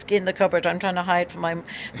have a whiskey in the cupboard. I'm trying to hide from my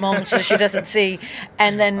mum so she doesn't see.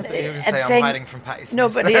 And then... I'm hiding from Patti Smith. No,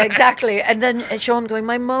 but yeah, exactly. And then Sean going,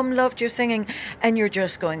 my mum loved your singing. And you're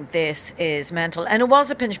just going, this is mental. And it was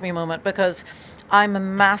a pinch me moment, because I'm a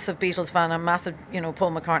massive Beatles fan. I'm a massive,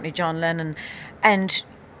 Paul McCartney, John Lennon. And,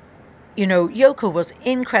 Yoko was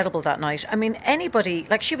incredible that night. I mean, anybody,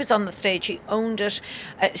 like, she was on the stage, she owned it.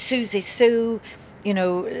 Susie Sue,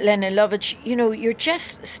 Lennon Lovitch, you're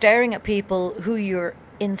just staring at people who you're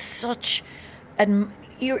in such,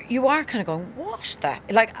 you are kind of going, what the,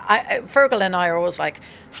 like, Fergal and I are always like,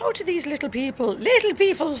 how do these little people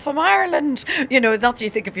from Ireland, not that you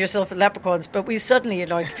think of yourself as leprechauns, but we suddenly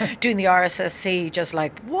doing the RSSC, just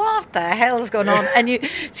like, what the hell is going on? And you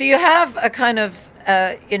have a kind of,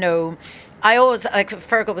 I always, like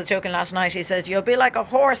Fergal was joking last night, he said, you'll be like a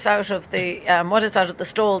horse out of the, out of the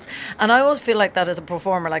stalls. And I always feel like that as a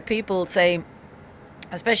performer, like people say,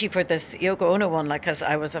 especially for this Yoko Ono one, like, because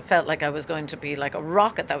I felt like I was going to be like a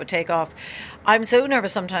rocket that would take off. I'm so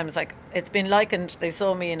nervous sometimes, like, it's been likened, they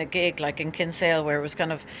saw me in a gig, like in Kinsale, where it was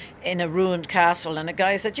kind of in a ruined castle, and a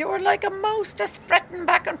guy said, you were like a mouse just fretting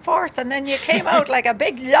back and forth, and then you came out like a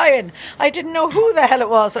big lion. I didn't know who the hell it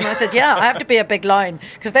was, and I said, yeah, I have to be a big lion,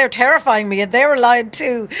 because they're terrifying me, and they were lion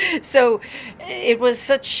too. So it was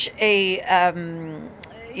such a,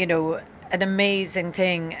 an amazing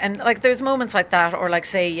thing. And like there's moments like that, or like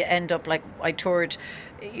say you end up like I toured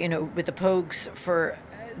with the Pogues for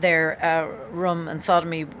their Rum and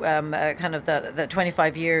Sodomy, kind of the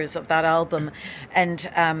 25 years of that album, and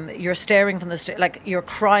you're staring from the like you're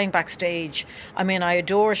crying backstage. I mean, I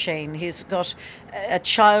adore Shane. He's got a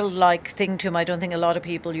childlike thing to him I don't think a lot of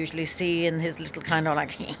people usually see, in his little kind of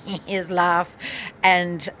like his laugh,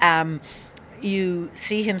 and you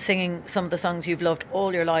see him singing some of the songs you've loved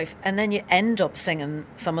all your life, and then you end up singing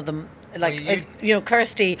some of them, like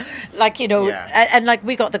Kirsty, like and like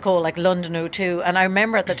we got the call like London O2, and I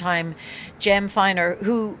remember at the time Jem Finer,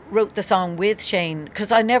 who wrote the song with Shane,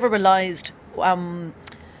 because I never realised, I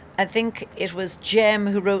think it was Jem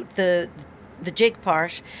who wrote the jig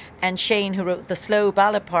part and Shane who wrote the slow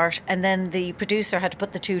ballad part, and then the producer had to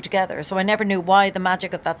put the two together. So I never knew why the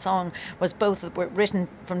magic of that song was both were written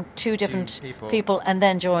from two different people and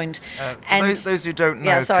then joined. For those who don't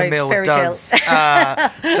know, Camille does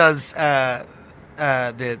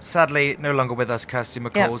the sadly no longer with us Kirsty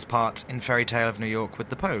MacColl's part in Fairy Tale of New York with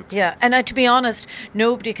the Pogues. Yeah, and to be honest,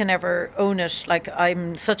 nobody can ever own it. Like,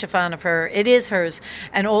 I'm such a fan of her. It is hers,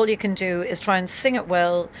 and all you can do is try and sing it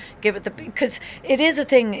well, give it because it is a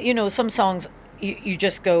thing, some songs you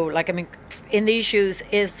just go, like, I mean, In These Shoes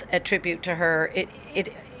is a tribute to her.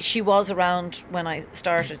 She was around when I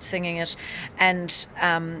started singing it, and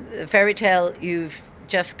Fairy Tale, you've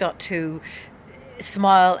just got to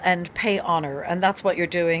smile and pay honour, and that's what you're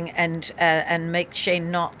doing, and make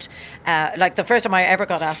Shane not like the first time I ever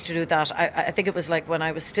got asked to do that, I think it was like when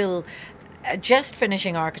I was still just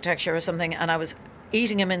finishing architecture or something, and I was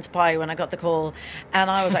eating a mince pie when I got the call, and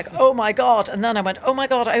I was like, oh my God, and then I went, oh my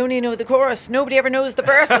God, I only know the chorus, nobody ever knows the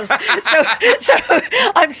verses. so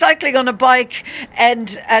I'm cycling on a bike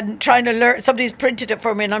and trying to learn, somebody's printed it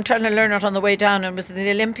for me, and I'm trying to learn it on the way down, and it was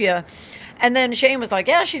the Olympia. And then Shane was like,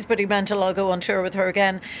 yeah, she's pretty mental, I'll go on tour with her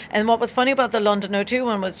again. And what was funny about the London O2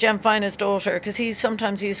 one was Jem Fine's daughter, because he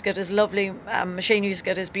sometimes used to get his lovely, Shane used to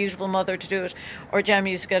get his beautiful mother to do it, or Jem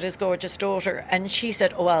used to get his gorgeous daughter. And she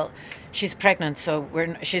said, oh, well, she's pregnant, so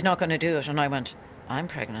she's not going to do it. And I went, I'm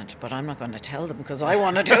pregnant, but I'm not going to tell them because I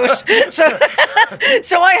want to do it.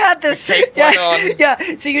 So I had this. Yeah.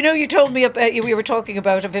 So you told me about, we were talking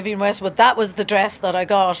about a Vivienne Westwood. That was the dress that I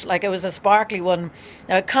got. Like, it was a sparkly one.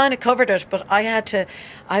 I kind of covered it, but I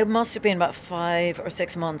must have been about 5 or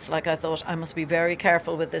 6 months. Like, I thought I must be very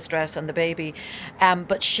careful with this dress and the baby.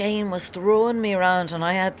 But Shane was throwing me around, and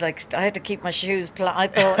I had to keep my shoes.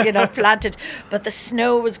 Planted. But the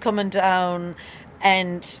snow was coming down,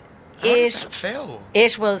 and. How did that feel?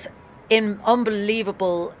 It was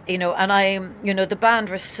unbelievable, and the band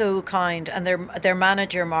were so kind, and their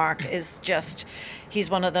manager Mark is just, he's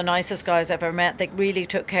one of the nicest guys I've ever met. They really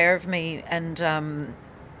took care of me, and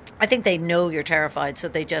I think they know you're terrified,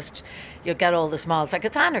 so you'll get all the smiles. Like,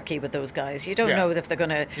 it's anarchy with those guys. You don't know if they're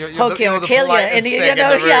going to hug you or kill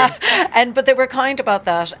you. But they were kind about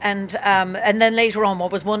that. And then later on,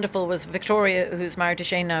 what was wonderful was Victoria, who's married to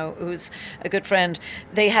Shane now, who's a good friend.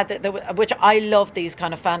 They had, which I love these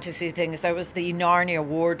kind of fantasy things. There was the Narnia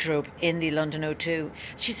wardrobe in the London O2.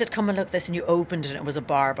 She said, come and look at this, and you opened it, and it was a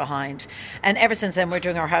bar behind. And ever since then, we're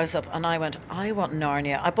doing our house up, and I went, I want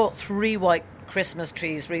Narnia. I bought 3 white Christmas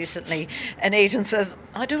trees recently. An agent says,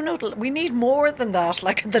 I don't know, we need more than that,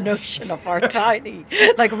 like the notion of our tiny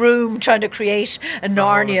room trying to create a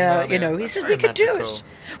Narnia, he said we could do it.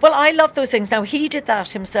 Well, I love those things. Now, he did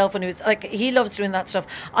that himself when he was he loves doing that stuff.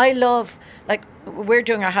 I love, we're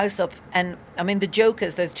doing our house up, and I mean, the joke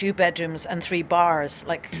is there's 2 bedrooms and 3 bars.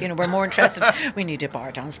 We're more interested. We need a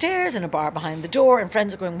bar downstairs and a bar behind the door, and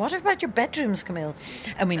friends are going, what about your bedrooms, Camille?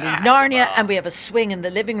 And we need Narnia, and we have a swing in the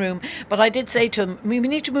living room. But I did say to him, we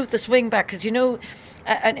need to move the swing back, because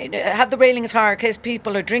and have the railings higher in case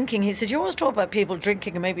people are drinking. He said, you always talk about people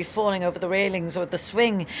drinking and maybe falling over the railings or the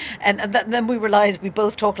swing. And then we realised we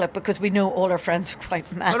both talk like, because we know all our friends are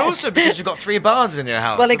quite mad. But also because you've got 3 bars in your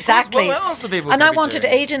house. Well, exactly. What else are people And I gonna be wanted,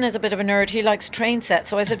 doing? Aidan is a bit of a nerd. He likes train sets.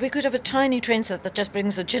 So I said, we could have a tiny train set that just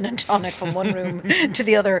brings a gin and tonic from one room to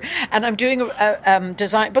the other. And I'm doing a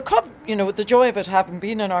design, because, the joy of it, having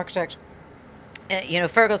been an architect.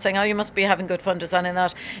 Fergal's saying, oh, you must be having good fun designing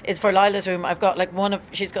that. It's for Lila's room. I've got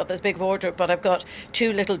she's got this big wardrobe, but I've got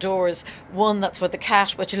 2 little doors. One that's for the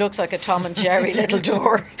cat, which looks like a Tom and Jerry little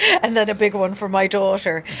door, and then a big one for my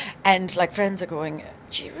daughter. And friends are going,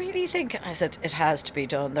 do you really think? I said, it has to be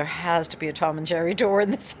done. There has to be a Tom and Jerry door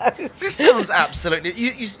in this house. This sounds absolutely...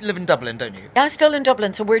 You live in Dublin, don't you? I'm still in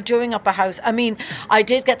Dublin, so we're doing up a house. I mean, I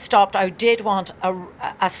did get stopped. I did want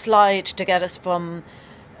a slide to get us from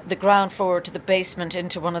the ground floor to the basement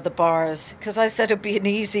into one of the bars, because I said it'd be an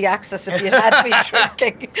easy access if you had me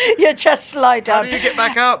drinking. You just slide down. How do you get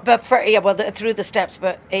back up? But through the steps.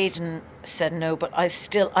 But Aidan said no. But I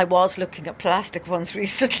was looking at plastic ones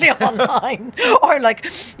recently online, or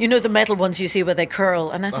the metal ones you see where they curl,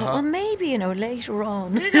 and I thought, well, maybe later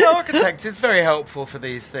on. Being an architect is very helpful for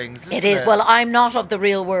these things. It is. Well, I'm not of the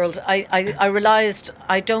real world. I realised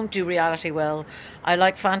I don't do reality well. I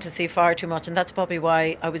like fantasy far too much, and that's probably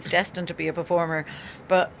why I was destined to be a performer.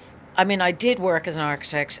 But I mean, I did work as an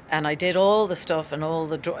architect, and I did all the stuff and all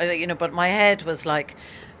the, but my head was like,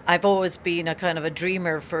 I've always been a kind of a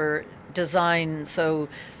dreamer for design, so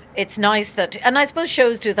it's nice that, and I suppose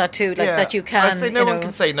shows do that too, that you can. I say no one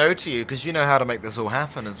can say no to you, because you know how to make this all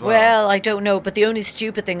happen as well. Well, I don't know, but the only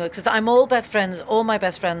stupid thing, because I'm all my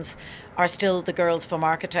best friends are still the girls from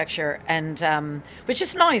architecture, and which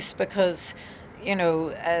is nice because,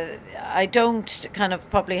 I don't kind of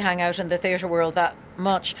probably hang out in the theatre world that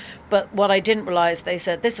much. But what I didn't realise, they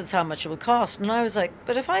said, this is how much it will cost. And I was like,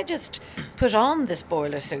 but if I just put on this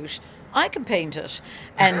boiler suit, I can paint it.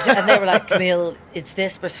 And they were like, Camille, it's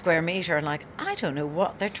this per square metre. And I don't know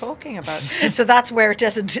what they're talking about. So that's where it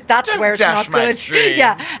doesn't, where it's not good. Dream.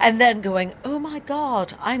 Yeah. And then going, oh my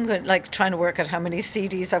God, I'm going, trying to work out how many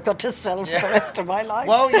CDs I've got to sell for the rest of my life.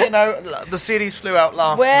 Well, the CDs flew out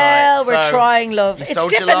last night. Well, we're trying, love. You it's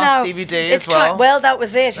sold your different last now. DVD as well. Well, that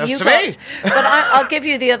was it. That's to me. But I'll give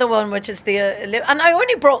you the other one, which is the, and I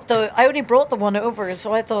only brought the one over,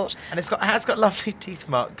 so I thought. And it has got lovely teeth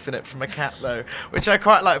marks in it from a cat, though, which I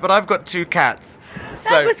quite like. But I've got 2 cats.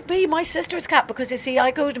 That was my sister's cat, because you see, I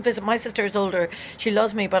go to visit. My sister is older. She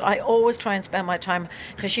loves me, but I always try and spend my time,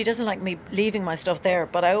 because she doesn't like me leaving my stuff there.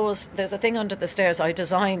 But there's a thing under the stairs I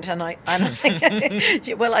designed, and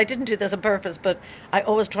well, I didn't do this on purpose, but I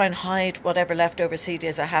always try and hide whatever leftover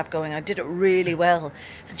CDs I have going. I did it really well,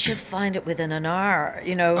 and she'll find it within an hour,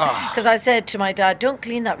 because I said to my dad, don't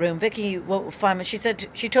clean that room, Vicky won't find it.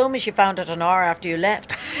 She told me she found it an hour after you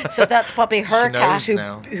left, so that's probably her cat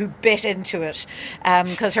who bit into it,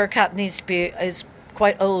 because her cat is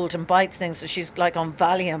quite old and bites things, so she's on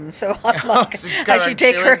Valium. So I'm like, so I should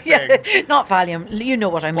take her. Not Valium. You know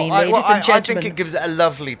what I mean, ladies and gentlemen. I think it gives it a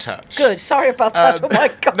lovely touch. Good. Sorry about that. Oh my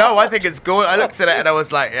God. No, I think it's good. I looked at it and I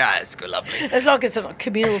was like, yeah, it's good, lovely. As long as it's not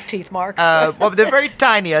Camille's teeth marks. Well, they're very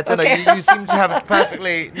tiny. I don't know. You seem to have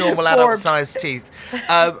perfectly normal adult-sized teeth.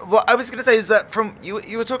 What I was going to say is that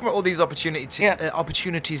you were talking about all these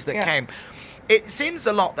opportunities that came. It seems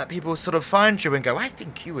a lot that people sort of find you and go, I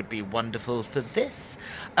think you would be wonderful for this.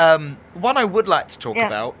 One I would like to talk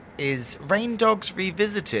about is Rain Dogs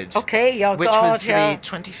Revisited. Okay, which was for the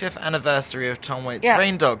 25th anniversary of Tom Waits'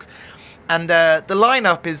 Rain Dogs. And the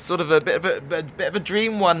lineup is sort of a bit of a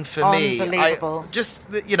dream one for me. Unbelievable.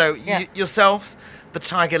 Yourself, the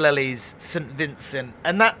Tiger Lilies, St. Vincent,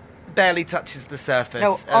 and that barely touches the surface.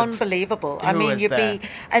 No, unbelievable. I mean,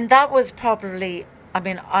 and that was probably. I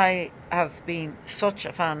mean, I have been such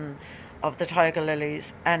a fan of the Tiger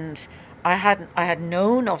Lilies, and I had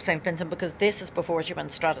known of St. Vincent because this is before she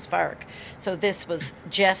went stratospheric. So this was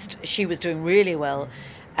she was doing really well,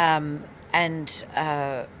 oh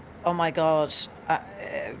my God,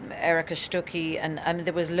 Erica Stuckey, and I mean,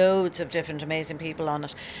 there was loads of different amazing people on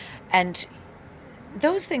it, and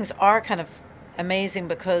those things are kind of amazing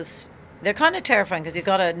because they're kind of terrifying because you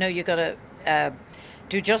gotta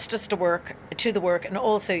do justice to the work, and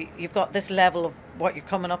also you've got this level of what you're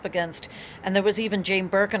coming up against. And there was even Jane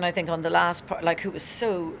Birkin, I think, on the last part, who was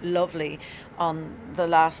so lovely on the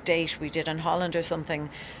last date we did in Holland or something.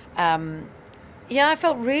 I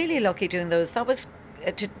felt really lucky doing those. That was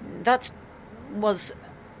a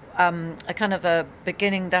kind of a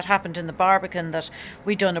beginning that happened in the Barbican, that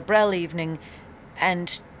we'd done a Brel evening,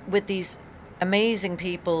 and with these amazing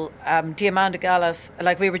people. Diamanda Gallas,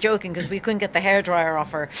 like we were joking because we couldn't get the hairdryer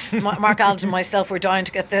off her. Mark Alden and myself were dying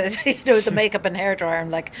to get the makeup and hairdryer,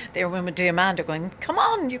 and like they were with Diamanda going, come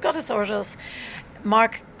on, you've got to sort us.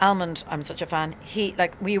 Mark Almond, I'm such a fan. He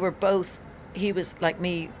was like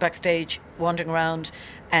me backstage wandering around,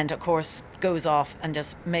 and of course goes off and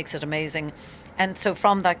just makes it amazing. And so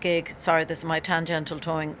from that gig, sorry, this is my tangential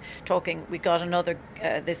talking, we got another,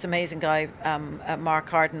 this amazing guy, Mark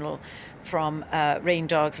Cardinal from Rain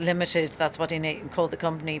Dogs Limited, that's what he called the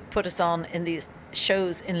company, put us on in these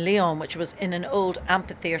shows in Lyon, which was in an old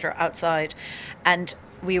amphitheatre outside. And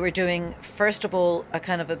we were doing, first of all, a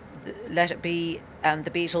kind of a Let It Be and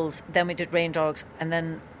the Beatles, then we did Rain Dogs, and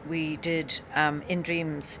then we did In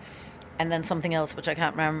Dreams, and then something else which I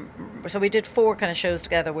can't remember. So we did 4 kind of shows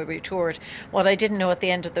together where we toured. What I didn't know at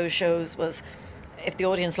the end of those shows was if the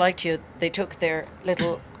audience liked you, they took their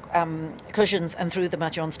little cushions and threw them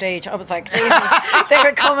at you on stage. I was like, Jesus, they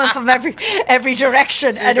were coming from every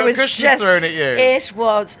direction, so and it was just thrown at you. It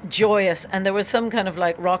was joyous, and there was some kind of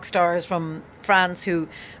like rock stars from France who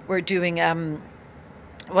were doing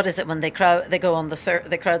what is it when they go on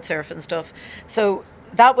they crowd surf and stuff. So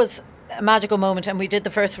that was a magical moment, and we did the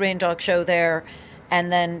first Rain Dog show there,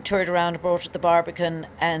 and then toured around and brought it to the Barbican,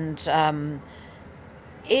 and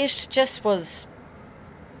it just was,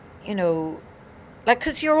 you know, like,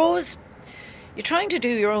 because you're trying to do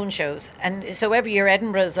your own shows, and so every year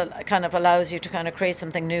Edinburgh kind of allows you to kind of create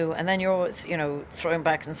something new, and then you're always, you know, throwing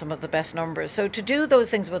back in some of the best numbers. So to do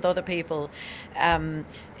those things with other people,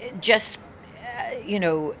 you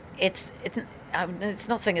know, it's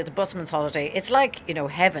not saying it's a busman's holiday. It's like, you know,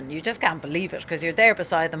 heaven. You just can't believe it because you're there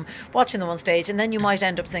beside them, watching them on stage, and then you might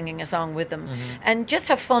end up singing a song with them, and just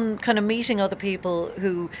have fun kind of meeting other people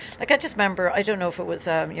who, like, I just remember, I don't know if it was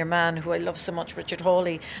your man who I love so much, Richard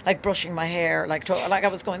Hawley, like brushing my hair, like I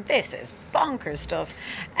was going, this is bonkers stuff,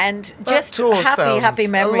 and just happy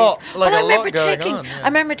memories. I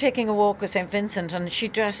remember taking a walk with St. Vincent, and she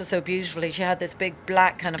dresses so beautifully. She had this big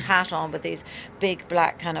black kind of hat on with these big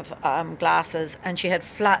black kind of glasses, and she had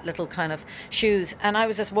flat little kind of shoes, and I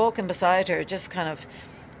was just walking beside her, just kind of,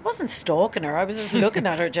 wasn't stalking her, I was just looking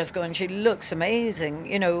at her, just going, she looks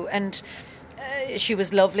amazing, you know, and she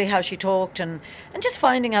was lovely how she talked, and just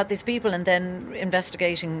finding out these people and then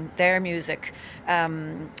investigating their music.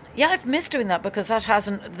 I've missed doing that, because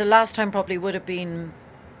the last time probably would have been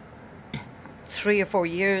 3 or 4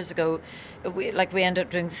 years ago. We ended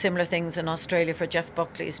up doing similar things in Australia for Jeff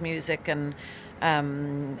Buckley's music, and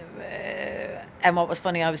what was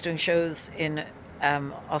funny, I was doing shows in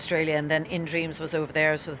Australia, and then In Dreams was over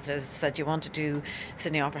there, so they said, you want to do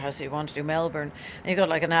Sydney Opera House, or you want to do Melbourne, and you got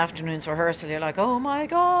like an afternoon's rehearsal, you're like, oh my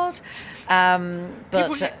God.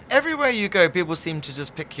 But everywhere you go, people seem to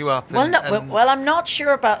just pick you up. Well, I'm not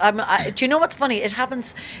sure about, do you know what's funny? It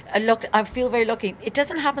happens, I feel very lucky. It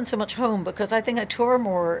doesn't happen so much home, because I think I tour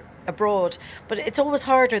more abroad, but it's always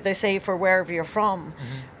harder, they say, for wherever you're from.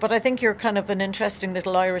 But I think you're kind of an interesting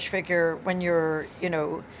little Irish figure when you're, you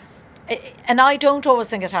know, and I don't always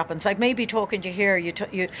think it happens. Like, maybe talking to you here, you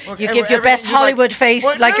give your best Hollywood face,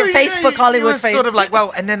 like your Facebook Hollywood face. Sort of like,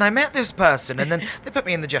 well, and then I met this person, and then they put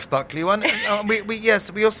me in the Jeff Buckley one. And, we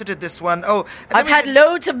also did this one. Oh, I've had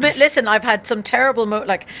loads of. Listen, I've had some terrible.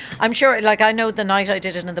 Like, I'm sure. Like, I know the night I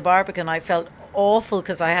did it in the Barbican, I felt awful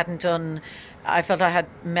because I felt I had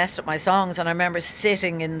messed up my songs, and I remember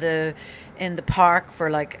sitting in the park for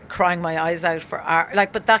like crying my eyes out for hours.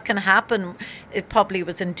 Like, but that can happen. It probably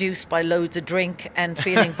was induced by loads of drink and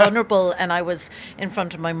feeling vulnerable, and I was in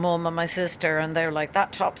front of my mum and my sister, and they're like,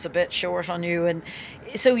 that top's a bit short on you. And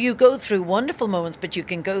so you go through wonderful moments, but you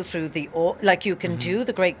can go through you can do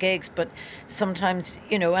the great gigs, but sometimes,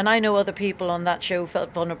 you know, and I know other people on that show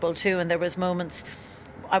felt vulnerable too, and there was moments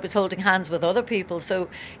I was holding hands with other people. So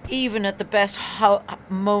even at the best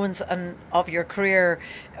moments of your career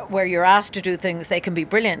where you're asked to do things, they can be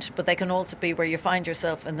brilliant, but they can also be where you find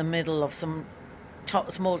yourself in the middle of some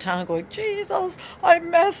small town going, Jesus, I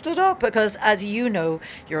messed it up, because as you know,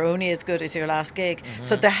 you're only as good as your last gig.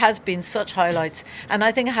 So there has been such highlights, and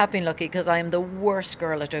I think I have been lucky, because I am the worst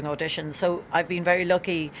girl at doing auditions. So I've been very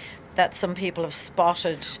lucky that some people have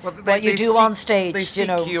spotted what you do on stage. They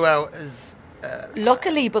seek you out as...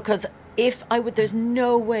 luckily, because there's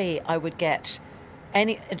no way I would get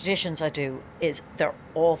any auditions I do, they're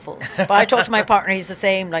awful. But I talk to my partner, he's the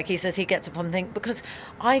same. Like, he says he gets up and think, because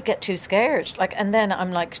I get too scared. Like, and then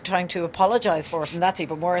I'm like trying to apologise for it, and that's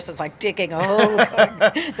even worse. It's like digging a hole.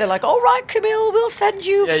 They're like, all right, Camille, we'll send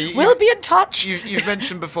you. We'll be in touch. You've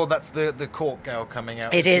mentioned before that's the court girl coming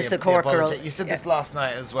out. It is the court girl. You said this last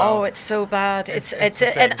night as well. Oh, it's so bad. It's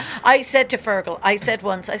and I said to Fergal, I said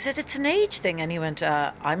it's an age thing, and he went,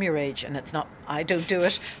 I'm your age, and it's not. I don't do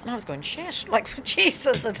it. And I was going, shit, like,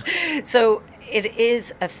 Jesus. So it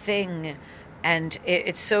is a thing, and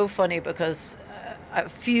it's so funny because a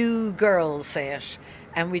few girls say it,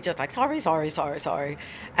 and we just like, sorry.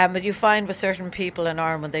 But you find with certain people in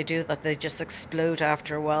Ireland, when they do that, they just explode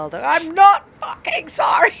after a while. They're, I'm not fucking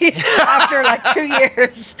sorry. After like 2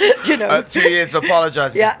 years, 2 years of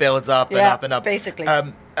apologising, it builds up and up and up. Basically.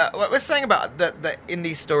 What we're saying about that in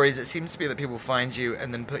these stories, it seems to be that people find you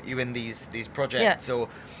and then put you in these projects or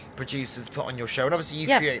producers put on your show, and obviously you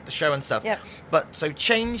create the show and stuff. Yeah. But so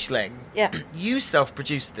Changeling, you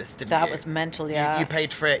self-produced this, didn't you? That was mental. Yeah. You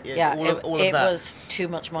paid for it. All of that. It was too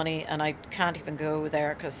much money, and I can't even go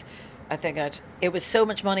there because I think it was so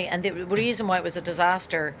much money, and the reason why it was a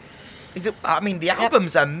disaster. The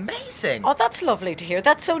album's amazing. Oh, that's lovely to hear.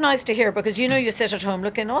 That's so nice to hear, because you sit at home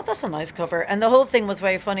looking, oh, that's a nice cover. And the whole thing was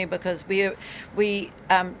very funny because I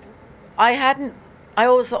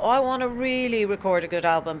always thought, I want to really record a good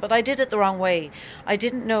album, but I did it the wrong way. I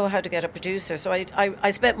didn't know how to get a producer, so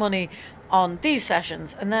I spent money on these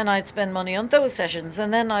sessions, and then I'd spend money on those sessions,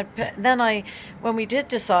 and then when we did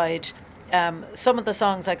decide, some of the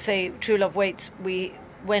songs, like say True Love Waits,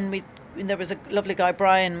 there was a lovely guy,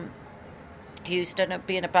 Brian, who used to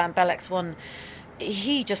be in a band, Bell X1.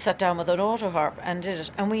 He just sat down with an auto harp and did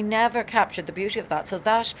it, and we never captured the beauty of that. So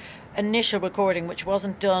that initial recording, which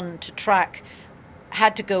wasn't done to track,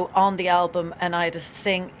 had to go on the album, and I had to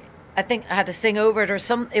sing. I think I had to sing over it, or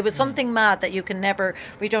it was something mad that you can never.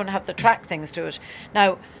 We don't have the track things to it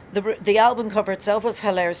now. The album cover itself was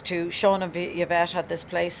hilarious too. Sean and Yvette had this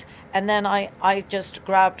place, and then I just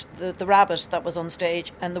grabbed the rabbit that was on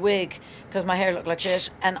stage and the wig, because my hair looked like shit,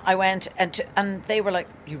 and I went and they were like,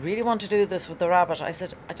 you really want to do this with the rabbit? I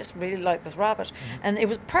said, I just really like this rabbit, and it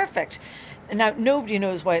was perfect. And now nobody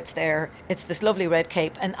knows why it's there. It's this lovely red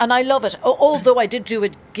cape, and I love it. Although I did do a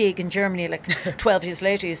gig in Germany like 12 years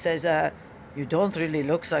later, he says, you don't really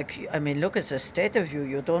look like, look at the state of you.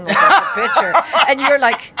 You don't look like the picture. And you're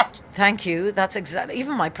like, thank you. That's exactly,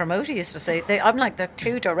 even my promoter used to say, I'm like, they're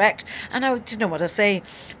too direct. And I didn't know what to say.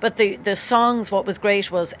 But the songs, what was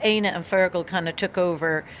great was Aina and Fergal kind of took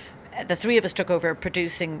over, the three of us took over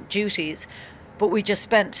producing duties. But we just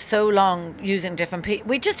spent so long using different people.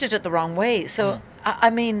 We just did it the wrong way. So,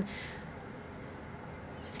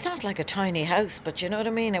 it's not like a tiny house, but you know what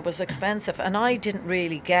I mean? It was expensive. And I didn't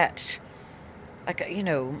really get...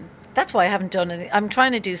 that's why I haven't done it. I'm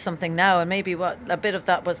trying to do something now, and maybe a bit of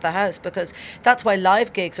that was the house, because that's why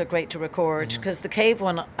live gigs are great to record, because the cave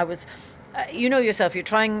one, I was, yourself, you're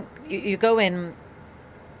trying, you go in,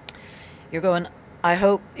 you're going, I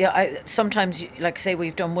hope, sometimes, like say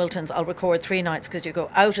we've done Wilton's, I'll record 3 nights, because you go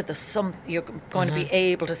out of you're going to be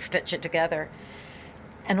able to stitch it together.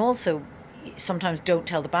 And also, sometimes don't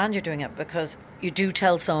tell the band you're doing it, because you do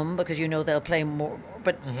tell some, because they'll play more,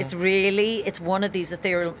 but it's one of these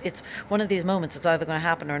ethereal, it's one of these moments, it's either going to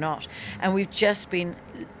happen or not. And we've just been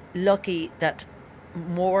lucky that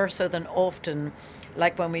more so than often,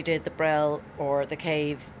 like when we did the Brel or the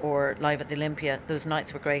Cave or Live at the Olympia, those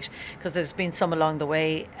nights were great, because there's been some along the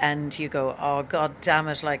way and you go, oh god damn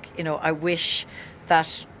it, I wish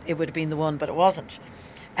that it would have been the one, but it wasn't.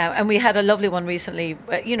 And we had a lovely one recently,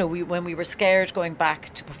 when we were scared going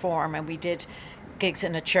back to perform, and we did gigs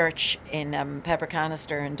in a church in Pepper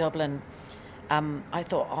Canister in Dublin. I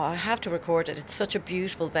thought, I have to record it. It's such a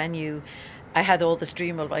beautiful venue. I had all this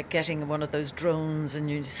dream of getting one of those drones and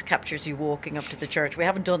it just captures you walking up to the church. We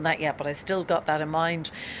haven't done that yet, but I still got that in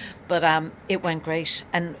mind. But it went great,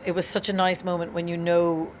 and it was such a nice moment when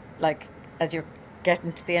as you're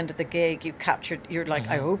getting to the end of the gig, you've captured, you're like,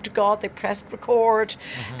 I hope to God they pressed record,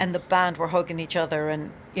 and the band were hugging each other,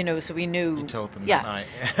 and so we knew. You told them that night.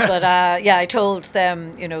 But I told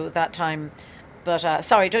them that time. But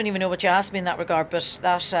sorry, I don't even know what you asked me in that regard. But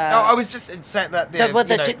that I was just saying that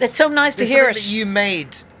it's so nice to hear it. That you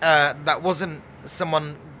made that wasn't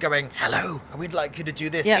someone going, hello, we'd like you to do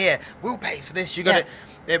this here, we'll pay for this, you got it.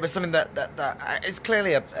 It was something that is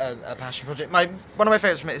clearly a passion project. One of my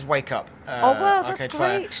favourites from it is Wake Up. Oh wow, that's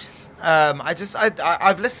great.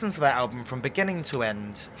 I've listened to that album from beginning to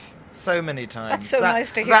end so many times. That's so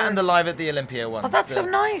nice to hear. That and the Live at the Olympia one. Oh, that's so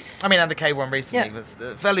nice. And the K one recently was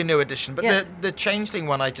a fairly new edition, but the Changeling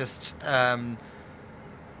one, I just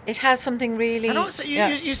It has something really... And also,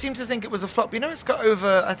 you seem to think it was a flop. You know, it's got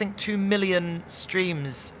over, I think, 2 million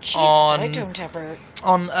streams on... I don't ever...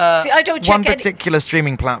 On I don't check one particular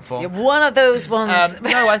streaming platform. Yeah, one of those ones.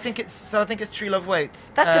 No, I think it's True Love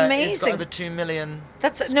Waits. That's amazing. It's got over 2 million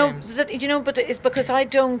streams. But it's because I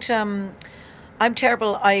don't... I'm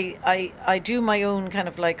terrible. I do my own kind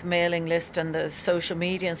of like mailing list and the social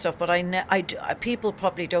media and stuff, but people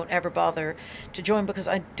probably don't ever bother to join because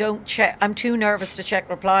I don't check. I'm too nervous to check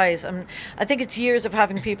replies. I think it's years of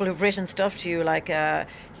having people who've written stuff to you like,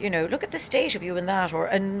 look at the state of you and that,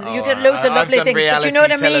 you get loads of lovely things. But you know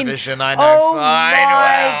what I mean? Television, I know. Oh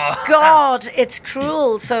my God, it's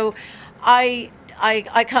cruel. So I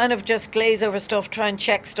kind of just glaze over stuff, try and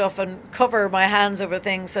check stuff and cover my hands over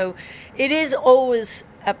things. So it is always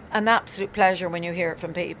an absolute pleasure when you hear it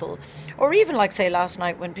from people. Or even like, say, last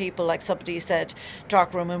night when people, like somebody said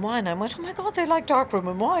Dark Room and Wine. I went, oh my God, they like Dark Room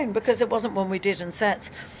and Wine, because it wasn't one we did in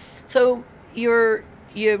sets. So you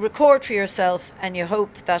record for yourself and you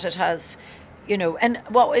hope that it has, and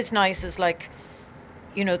what is nice is like,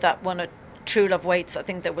 that one of True Love Waits, I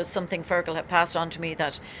think there was something Fergal had passed on to me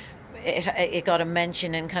that it got a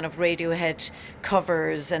mention in kind of Radiohead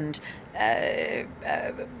covers, and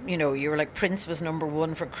you were like, Prince was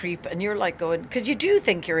 #1 for Creep, and you're like going, because you do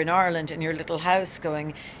think you're in Ireland in your little house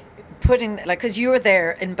because you're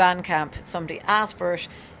there in Bandcamp, somebody asked for it,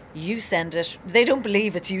 you send it, they don't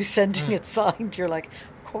believe it's you sending it signed, you're like,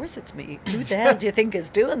 of course it's me, who the hell do you think is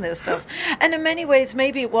doing this stuff? And in many ways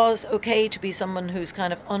maybe it was okay to be someone who's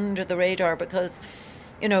kind of under the radar, because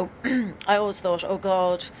I always thought, oh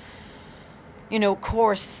God, of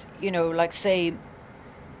course, like say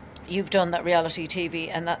you've done that reality TV,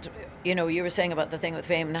 and that, you were saying about the thing with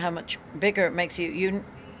fame and how much bigger it makes you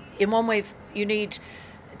in one way, you need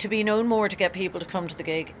to be known more to get people to come to the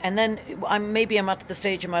gig. And then I'm at the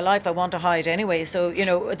stage in my life I want to hide anyway. So,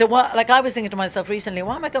 like I was thinking to myself recently,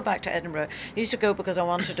 why am I going back to Edinburgh? I used to go because I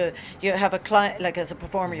wanted to, you have like as a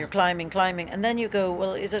performer, you're climbing. And then you go,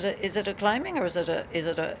 well, is it a climbing or is it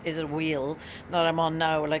a wheel that I'm on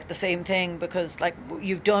now? Like the same thing, because like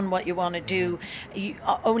you've done what you want to do. You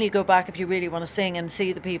only go back if you really want to sing and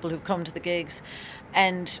see the people who've come to the gigs.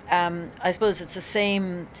 And I suppose it's the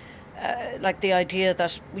same, like the idea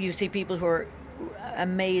that you see people who are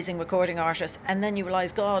amazing recording artists, and then you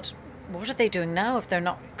realise, God, what are they doing now if they're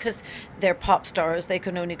not, because they're pop stars, they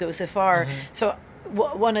can only go so far. So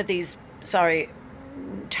one of these,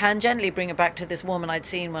 tangentially bring it back to this woman I'd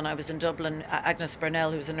seen when I was in Dublin, Agnes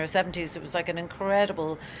Burnell, who's in her 70s, who was like an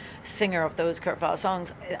incredible singer of those Kurt Weill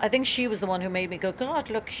songs. I think she was the one who made me go, God,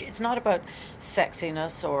 look, it's not about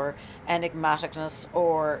sexiness or enigmaticness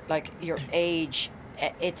or like your age.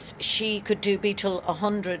 She could be till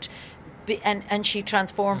 100, and she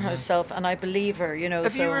transformed herself, and I believe her.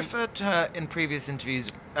 Have you referred to her in previous interviews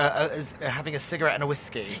as having a cigarette and a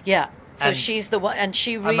whiskey? Yeah. So and she's the one, and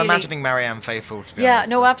she really... I'm imagining Marianne Faithfull, to be honest. Yeah,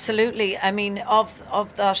 no, absolutely. I mean, of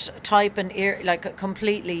that type and like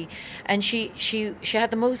completely, and she had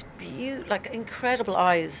the most incredible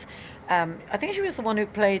eyes. I think she was the one who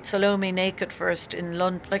played Salome naked first in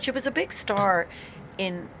London. Like, she was a big star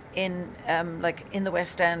in the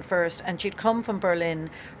West End first, and she'd come from Berlin.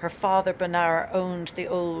 Her father Benar owned the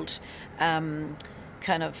old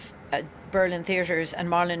Berlin theatres, and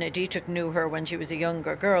Marlene Dietrich knew her when she was a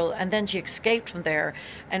younger girl, and then she escaped from there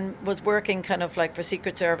and was working kind of like for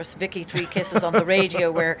Secret Service, Vicky Three Kisses on the radio,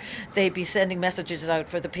 where they'd be sending messages out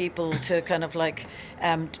for the people to kind of like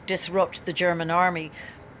disrupt the German army.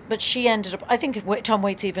 But she ended up, I think Tom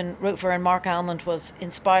Waits even wrote for her, and Mark Almond was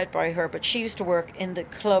inspired by her, but she used to work in the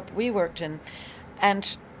club we worked in.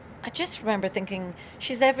 And I just remember thinking,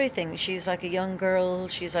 she's everything. She's like a young girl,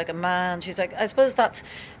 she's like a man, she's like, I suppose that's,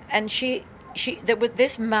 and with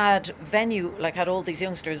this mad venue, like, had all these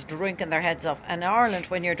youngsters drinking their heads off. And in Ireland,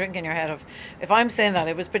 when you're drinking your head off, if I'm saying that,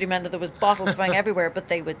 it was pretty mental. There was bottles flying everywhere, but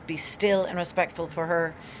they would be still and respectful for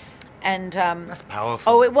her. And that's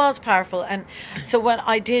powerful. Oh, it was powerful. And so when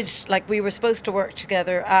I did, like, we were supposed to work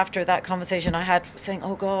together after that conversation I had, saying,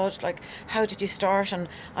 oh God, like, how did you start? And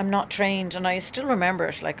I'm not trained. And I still remember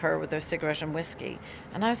it, like her with her cigarette and whiskey.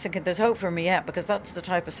 And I was thinking, there's hope for me yet, because that's the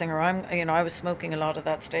type of singer I was smoking a lot at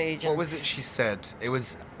that stage. What was it she said? It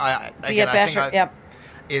was,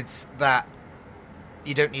 it's that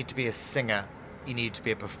you don't need to be a singer. You need to be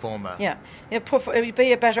a performer. Yeah,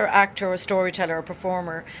 be a better actor or storyteller or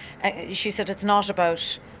performer. She said it's not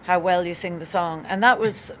about how well you sing the song. And that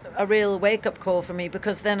was a real wake-up call for me,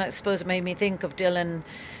 because then I suppose it made me think of Dylan,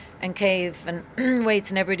 and Cave and Waits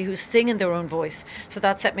and everybody who's singing their own voice. So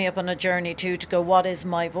that set me up on a journey too, to go, what is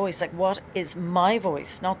my voice? Like, what is my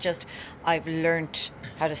voice? Not just I've learnt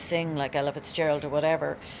how to sing like Ella Fitzgerald or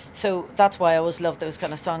whatever. So that's why I always love those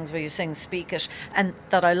kind of songs where you sing, speak it, and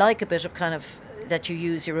that I like a bit of kind of that you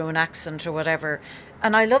use your own accent or whatever.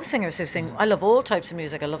 And I love singers who sing. I love all types of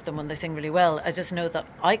music. I love them when they sing really well. I just know that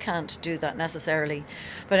I can't do that necessarily.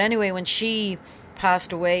 But anyway, when she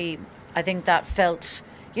passed away, I think that felt,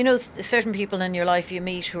 you know, certain people in your life you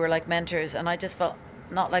meet who are like mentors, and I just felt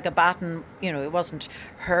not like a baton, you know, it wasn't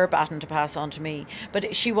her baton to pass on to me,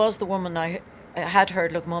 but she was the woman I had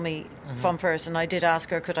heard Look Mummy from first, and I did ask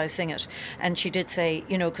her, could I sing it? And she did say,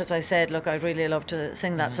 you know, because I said, look, I'd really love to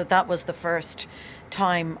sing that. So that was the first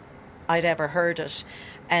time I'd ever heard it.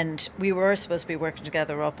 And we were supposed to be working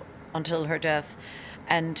together up until her death.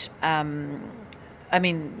 And, I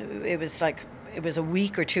mean, it was like, it was a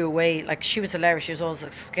week or two away. Like, she was hilarious. She was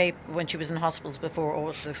always when she was in hospitals before,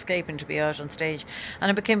 always escaping to be out on stage. And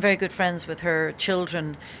I became very good friends with her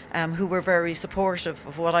children, who were very supportive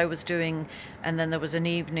of what I was doing. And then there was an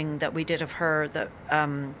evening that we did of her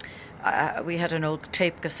that we had an old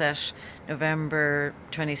tape cassette, November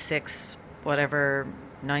 26, whatever,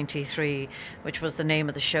 93, which was the name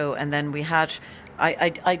of the show. And then we had,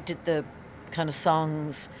 I did the kind of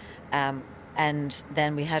songs, and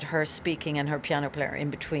then we had her speaking and her piano player in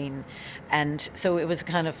between. And so it was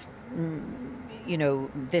kind of, you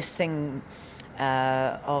know, this thing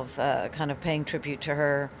of kind of paying tribute to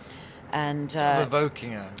her. And sort of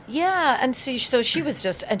evoking her. Yeah, and so she was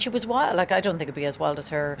just, and she was wild. Like, I don't think it'd be as wild as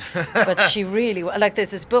her, but she really, like,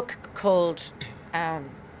 there's this book called,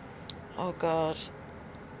 oh God,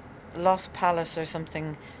 Lost Palace or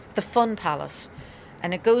something, The Fun Palace.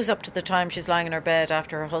 And it goes up to the time she's lying in her bed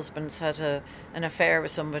after her husband's had an affair with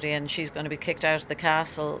somebody, and she's going to be kicked out of the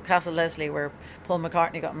Castle Leslie, where Paul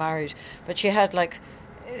McCartney got married. But she had, like,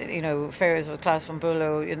 you know, affairs with Klaus von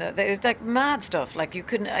Bülow. You know, it's like mad stuff. Like, you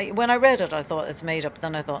couldn't. When I read it, I thought it's made up.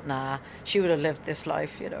 Then I thought, nah, she would have lived this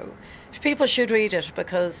life. You know, people should read it,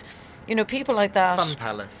 because, you know, people like that. Fun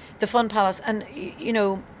Palace. The Fun Palace, and you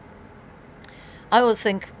know, I always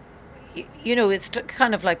think, you know, it's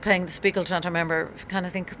kind of like playing the Spiegeltent. I remember kind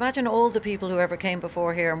of think, imagine all the people who ever came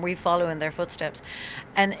before here, and we follow in their footsteps.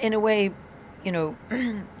 And in a way, you know,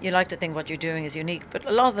 you like to think what you're doing is unique, but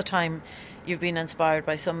a lot of the time you've been inspired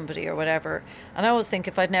by somebody or whatever. And I always think,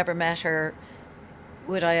 if I'd never met her,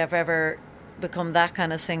 would I have ever become that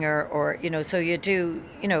kind of singer? Or, you know, so you do,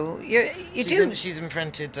 you know, she's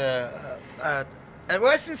imprinted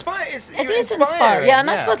well, it's inspiring. It is inspiring. Yeah, and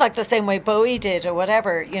I suppose like the same way Bowie did or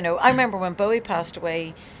whatever. You know, I remember when Bowie passed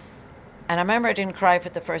away, and I remember I didn't cry for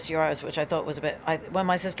the first few hours, which I thought was a bit. When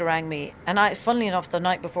my sister rang me, and funnily enough, the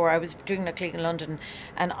night before I was doing a clique in London,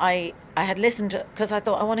 and I had listened because I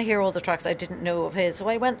thought I want to hear all the tracks I didn't know of his, so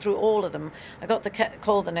I went through all of them. I got the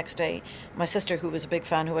call the next day. My sister, who was a big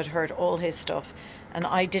fan, who had heard all his stuff, and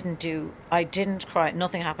I didn't cry.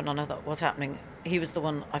 Nothing happened, and I thought, what's happening? He was the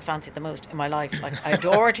one I fancied the most in my life. Like, I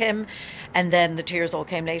adored him, and then the tears all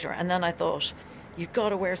came later. And then I thought, you've got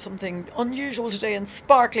to wear something unusual today and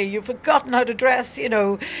sparkly. You've forgotten how to dress, you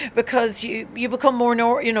know, because you become more,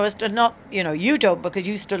 you know, it's not, you know, you don't, because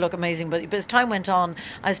you still look amazing. But as time went on,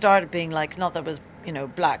 I started being like, not that it was, you know,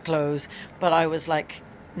 black clothes, but I was like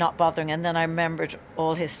not bothering. And then I remembered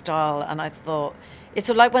all his style, and I thought, it's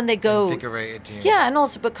like when they go invigorated you. Yeah, and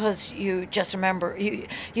also because you just remember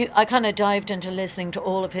I kind of dived into listening to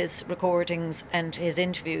all of his recordings and his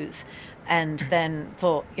interviews, and then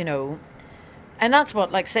thought, you know, and that's what,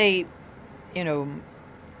 like, say, you know,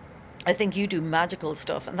 I think you do magical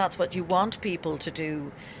stuff, and that's what you want people to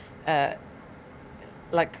do.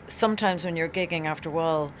 Like, sometimes when you're gigging, after a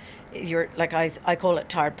while, you're like, I call it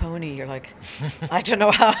tired pony. You're like, I don't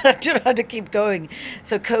know how to keep going.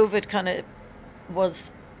 So COVID kind of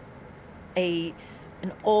was an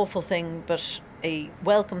awful thing, but a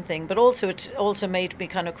welcome thing. But also, it also made me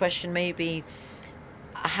kind of question maybe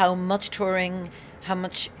how much touring, how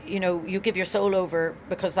much, you know, you give your soul over,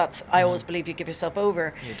 because that's, I always believe you give yourself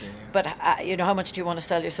over. You do, yeah. But, you know, how much do you want to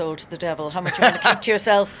sell your soul to the devil? How much you want to keep to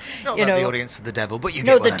yourself? Not you about know, the audience to the devil, but you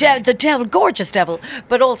no, get what I mean. the devil, gorgeous devil.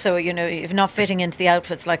 But also, you know, if not fitting into the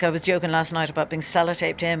outfits, like I was joking last night about being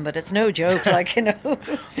sellotaped in, but it's no joke, like, you know.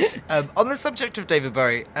 On the subject of David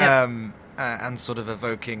Bowie, and sort of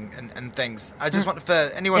evoking and things, I just want,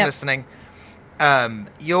 for anyone listening,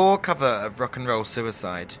 your cover of Rock and Roll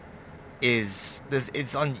Suicide it's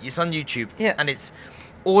on YouTube, and it's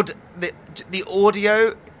the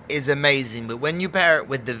audio is amazing, but when you pair it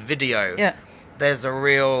with the video, there's a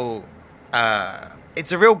real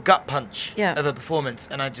it's a real gut punch of a performance,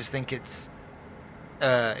 and I just think it's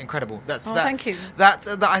incredible. Thank you.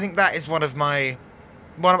 I think that is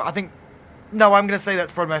I'm going to say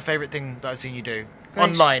that's probably my favourite thing that I've seen you do. Great.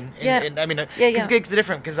 Online. Because gigs are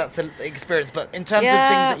different because that's an experience. But in terms of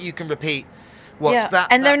things that you can repeat,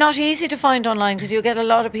 they're not easy to find online because you get a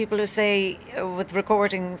lot of people who say with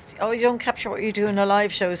recordings, you don't capture what you do in a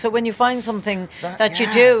live show. So when you find something that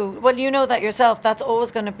you do, well, you know that yourself, that's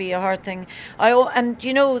always going to be a hard thing.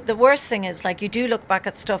 The worst thing is, like, you do look back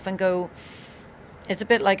at stuff and go, it's a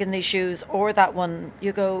bit like In These Shoes or that one,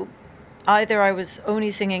 you go, either I was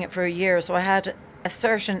only singing it for a year, so I had a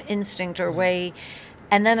certain instinct or way,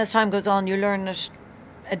 and then as time goes on, you learn it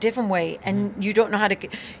a different way, and you don't know how to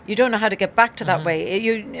get back to that way.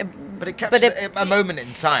 But it captures a moment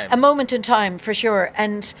in time. A moment in time, for sure,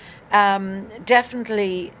 and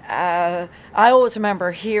definitely. I always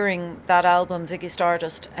remember hearing that album, Ziggy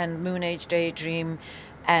Stardust and Moon Age Daydream,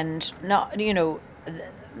 and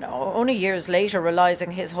only years later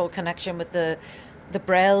realizing his whole connection with the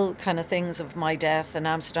Brel kind of things of My Death and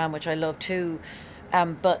Amsterdam, which I love too,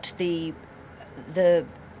 but the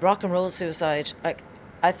Rock and Roll Suicide, like,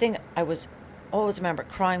 I think I always remember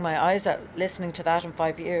crying my eyes out listening to that in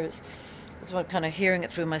 5 years. I was kind of hearing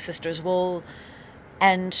it through my sister's wall,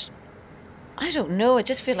 and I don't know, I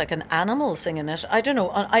just feel like an animal singing it. I don't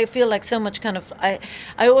know, I feel like so much kind of, I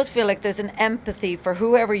always feel like there's an empathy for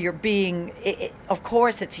whoever you're being. Of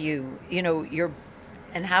course it's you, you're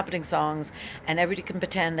inhabiting songs, and everybody can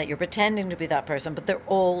pretend that you're pretending to be that person, but they're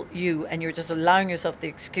all you, and you're just allowing yourself the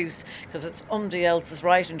excuse because it's somebody else's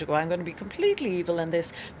writing to go, I'm going to be completely evil in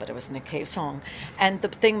this, but it was a Nick Cave song. And the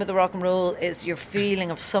thing with the rock and roll is your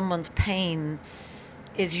feeling of someone's pain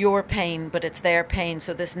is your pain, but it's their pain.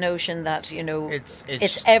 So this notion that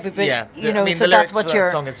it's everybody, so that's what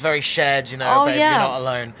you're. Song, it's very shared, but you're not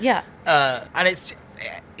alone. Yeah, and it's.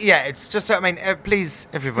 Yeah, it's just. Please,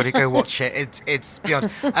 everybody, go watch it. It's beyond.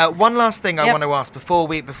 One last thing I want to ask before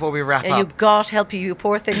we wrap up. You God help you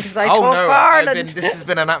poor thing, because I talk for Ireland. This has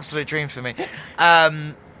been an absolute dream for me.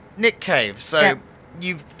 Nick Cave. So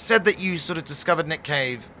you've said that you sort of discovered Nick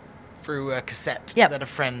Cave through a cassette that a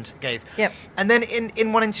friend gave. Yep. And then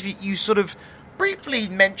in one interview, you sort of briefly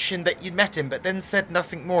mentioned that you'd met him, but then said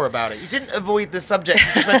nothing more about it. You didn't avoid the subject.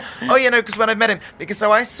 You just went, because when I met him,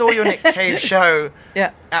 so I saw your Nick Cave show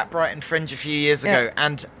at Brighton Fringe a few years ago,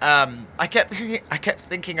 and I kept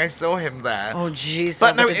thinking I saw him there. Oh, jeez.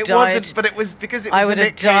 But no, it wasn't. But it was because it was a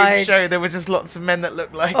Nick Cave show. There were just lots of men that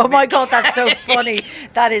looked like. Oh my God, that's so funny.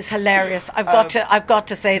 That is hilarious. I've got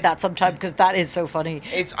to say that sometime because that is so funny.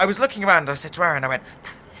 I was looking around. I said to Aaron, I went,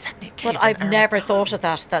 is that Nick Cave? But I've never thought of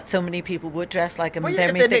that so many people would dress like him. Well,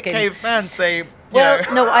 they're Nick Cave fans.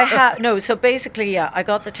 No, I have no. So basically, I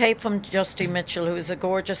got the tape from Justy Mitchell, who is a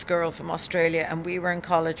gorgeous girl from Australia, and we were in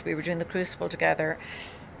college. We were doing the Crucible together,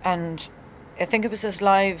 and I think it was his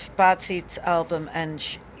live Bad Seats album, and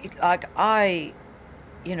was like, I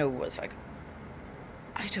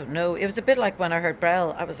don't know. It was a bit like when I heard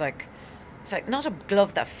Brel. I was like, it's like not a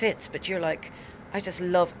glove that fits, but you're like, I just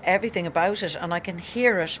love everything about it, and I can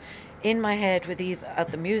hear it in my head with at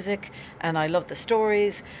the music, and I love the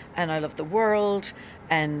stories, and I love the world,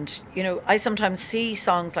 and I sometimes see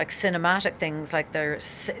songs like cinematic things, like they're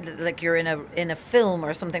like you're in a film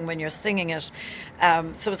or something when you're singing it.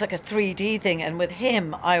 So it's like a 3D thing, and with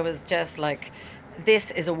him, I was just like,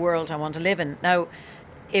 this is a world I want to live in. Now,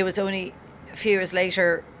 it was only a few years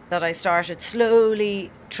later that I started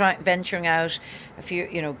slowly venturing out. A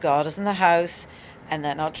few, God Is in the House, and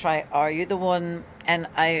then I'll try Are You the One? And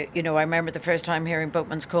I remember the first time hearing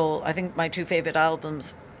Boatman's Call. I think my two favourite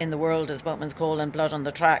albums in the world is Boatman's Call and Blood on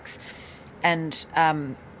the Tracks. And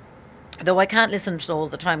though I can't listen to them all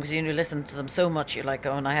the time because you listen to them so much, you're like,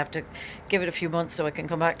 and I have to give it a few months so I can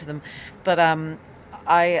come back to them. But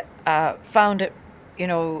I found it,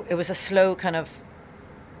 it was a slow kind of.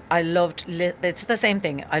 I loved. It's the same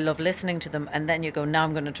thing. I love listening to them, and then you go, now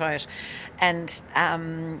I'm going to try it, and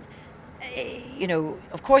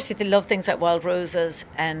of course they love things like Wild Roses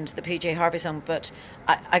and the PJ Harvey song, but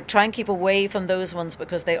I try and keep away from those ones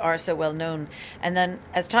because they are so well known. And then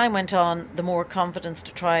as time went on, the more confidence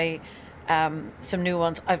to try some new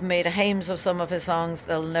ones. I've made a hames of some of his songs.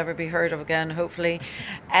 They'll never be heard of again, hopefully.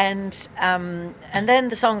 And then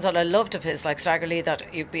the songs that I loved of his, like Staggerly,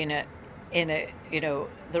 that you've been in a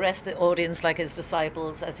the rest of the audience, like his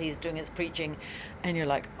disciples, as he's doing his preaching, and you're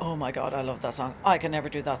like, oh my God, I love that song. I can never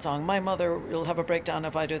do that song. My mother will have a breakdown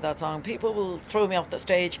if I do that song. People will throw me off the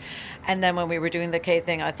stage. And then when we were doing the K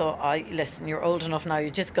thing, I thought, listen, you're old enough now,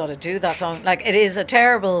 you just got to do that song. Like, it is a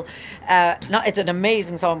terrible, it's an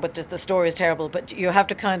amazing song, but just the story is terrible. But you have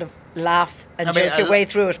to kind of laugh and joke your way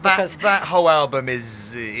through it, because that whole album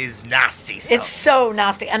is nasty songs. It's so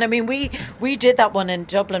nasty. And I mean, we did that one in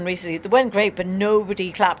Dublin recently. It went great, but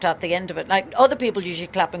nobody clapped at the end of it. Like, other people usually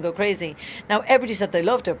clap and go crazy. Now, everybody said they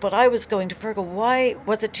loved it, but I was going to Fergal, why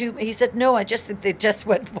was it too... He said, no, I just think they just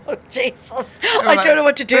went, oh, Jesus, I don't know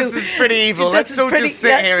what to do. This is pretty evil. Let's all just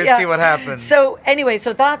sit here and see what happens. So anyway,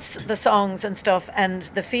 so that's the songs and stuff, and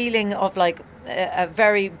the feeling of like a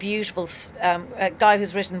very beautiful a guy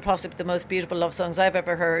who's written possibly the most beautiful love songs I've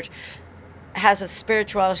ever heard, has a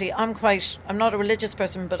spirituality. I'm not a religious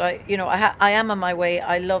person, but I am on my way.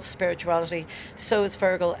 I love spirituality. So is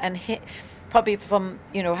Fergal, and probably from,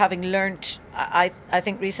 having learnt, I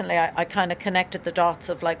think recently I kind of connected the dots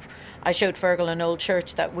of, like, I showed Fergal an old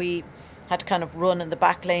church that we had to kind of run in the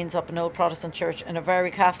back lanes up an old Protestant church in a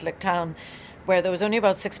very Catholic town, where there was only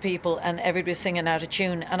about 6 people and everybody was singing out of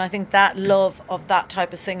tune. And I think that love of that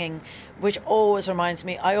type of singing, which always reminds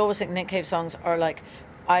me, I always think Nick Cave songs are like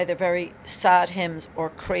either very sad hymns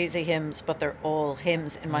or crazy hymns, but they're all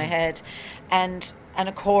hymns in my head. And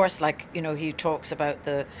of course, like, he talks about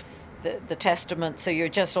the testament, so you're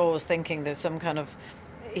just always thinking there's some kind of,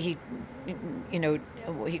 he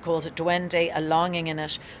calls it duende, a longing in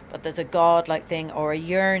it, but there's a godlike thing or a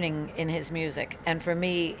yearning in his music. And for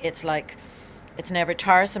me, it's like, it's never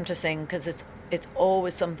tiresome to sing, because it's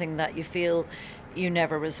always something that you feel you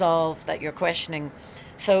never resolve, that you're questioning.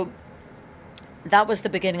 So that was the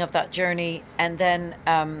beginning of that journey. And then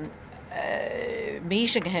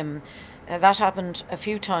meeting him, that happened a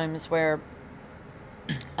few times, where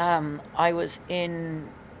I was in,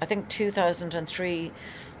 I think 2003,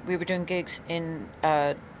 we were doing gigs in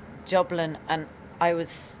Dublin, and I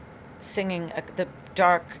was singing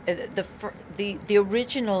the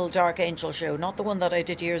original Dark Angel show, not the one that I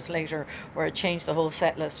did years later where I changed the whole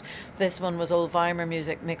set list. This one was old Weimar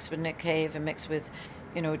music mixed with Nick Cave and mixed with,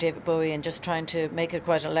 David Bowie, and just trying to make it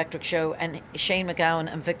quite an electric show. And Shane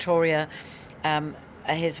MacGowan and Victoria,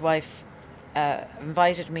 his wife,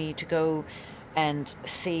 invited me to go and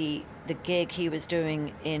see the gig he was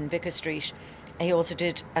doing in Vicar Street. He also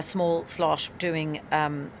did a small slot doing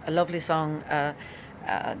a lovely song,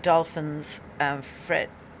 Dolphins,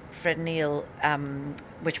 Fred Neil,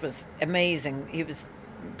 which was amazing. He was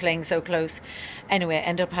playing so close. Anyway, I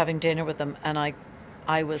ended up having dinner with them, and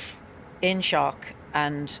I was in shock.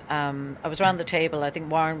 And I was around the table. I think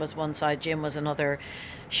Warren was one side, Jim was another.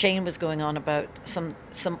 Shane was going on about some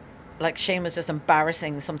like, Shane was just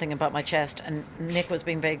embarrassing something about my chest, and Nick was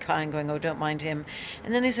being very kind, going, oh, don't mind him.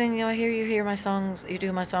 And then he's saying, I hear you hear my songs, you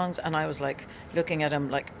do my songs. And I was like looking at him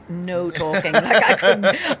like, no talking. Like, I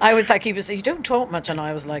couldn't, I was like, you don't talk much. And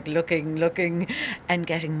I was like looking and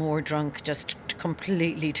getting more drunk, just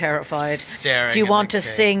completely terrified. Staring. Do you want to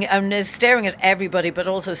sing? And staring at everybody, but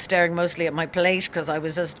also staring mostly at my plate, because I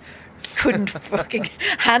was just couldn't fucking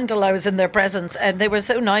handle I was in their presence, and they were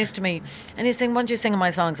so nice to me. And he's saying, why don't you sing my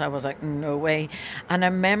songs? I was like, no way. And I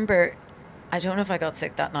remember, I don't know if I got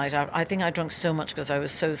sick that night. I think I drank so much because I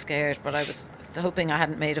was so scared, but I was hoping I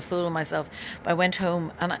hadn't made a fool of myself. But I went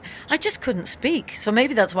home and I just couldn't speak. So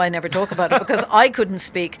maybe that's why I never talk about it, because I couldn't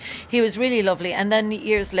speak. He was really lovely. And then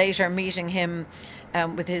years later, meeting him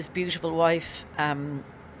with his beautiful wife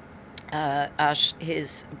at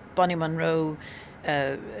his Bonnie Monroe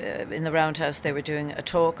in the Roundhouse, they were doing a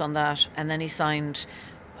talk on that, and then he signed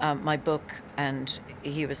my book, and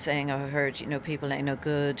he was saying, I heard, people ain't no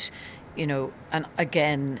good, and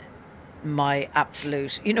again, my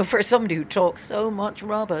absolute, for somebody who talks so much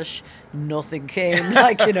rubbish, nothing came.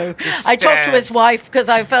 Like, I talked to his wife because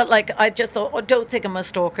I felt like, I just thought, oh, don't think I'm a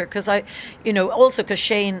stalker, because also because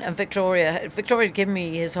Shane and Victoria gave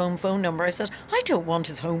me his home phone number. I said, I don't want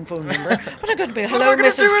his home phone number, but I'm going to be, hello,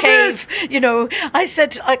 Mrs. Cave. I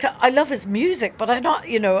said, I love his music, but I'm not,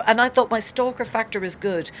 and I thought my stalker factor is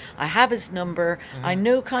good. I have his number. Mm-hmm. I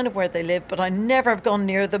know kind of where they live, but I never have gone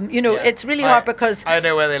near them. It's really hard because I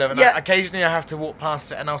know where they live, and occasionally I have to walk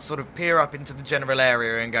past it, and I'll sort of peer up into the general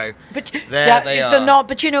area and go, but there they are. They're not,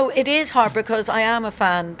 but it is hard because I am a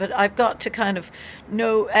fan, but I've got to kind of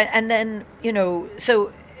know, and then,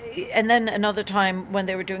 so, and then another time when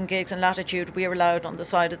they were doing gigs in Latitude, we were allowed on the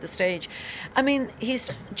side of the stage. I mean, he's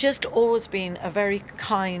just always been a very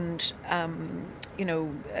kind,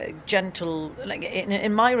 gentle, like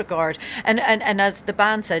in my regard. And as the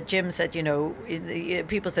band said, Jim said,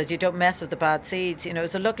 people said you don't mess with the bad seeds,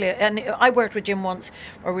 So luckily, and I worked with Jim once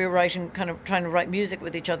where we were writing, kind of trying to write music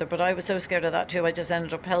with each other, but I was so scared of that too. I just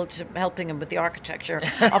ended up helping him with the architecture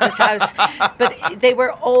of his house. But they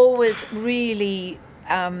were always really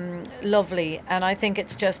lovely, and I think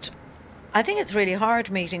it's really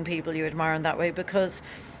hard meeting people you admire in that way, because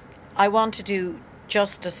I want to do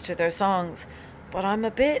justice to their songs, but I'm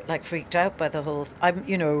a bit like freaked out by the whole. I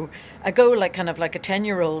go like kind of like a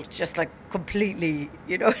 10-year-old, just like completely.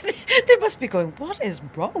 They must be going, "What is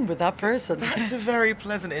wrong with that person?" That's a very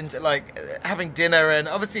pleasant having dinner, and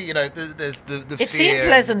obviously there's the It fear. seemed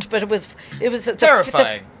pleasant, but it was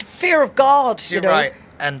terrifying. The fear of God. You're right.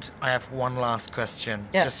 And I have one last question,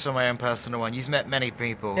 just for my own personal one. You've met many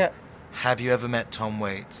people. Yeah. Have you ever met Tom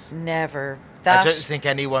Waits? Never. I don't think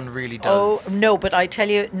anyone really does. Oh, no, but I tell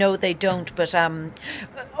you, no, they don't. But,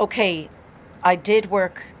 okay, I did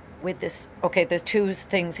work with this. Okay, there's two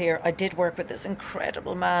things here. I did work with this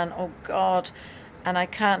incredible man. Oh, God. And I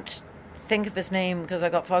can't think of his name because I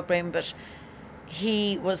got fog brain, but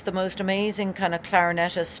he was the most amazing kind of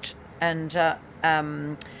clarinetist and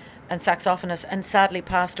saxophonist, and sadly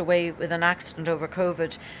passed away with an accident over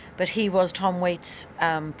COVID. But he was Tom Waits'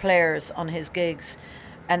 players on his gigs.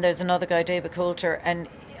 And there's another guy, David Coulter, and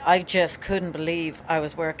I just couldn't believe I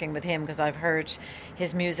was working with him because I've heard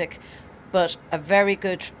his music. But a very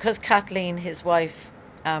good, because Kathleen, his wife,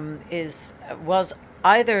 was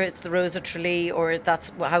either it's the Rose of Tralee or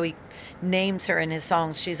that's how he names her in his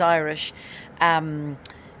songs. She's Irish.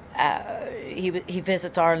 He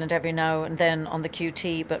visits Ireland every now and then on the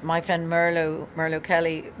QT, but my friend Merlo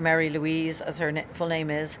Kelly, Mary Louise as her full name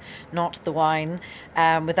is, not the wine,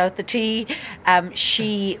 without the tea,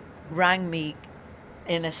 she rang me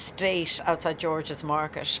in a state outside George's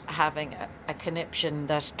Market having a conniption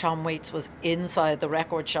that Tom Waits was inside the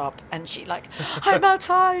record shop, and she like, I'm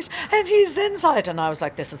outside and he's inside, and I was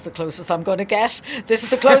like, this is the closest I'm going to get,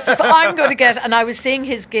 and I was seeing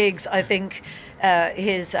his gigs, I think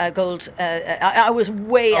his gold, I was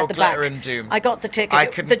way at the back. Glitter and Doom. I got the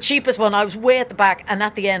ticket, the cheapest one. I was way at the back, and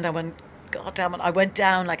at the end I went, God damn it, I went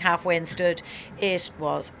down like halfway and stood. It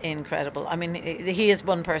was incredible. I mean, he is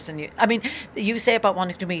one person. You say about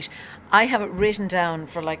wanting to meet. I have it written down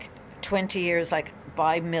for like 20 years, like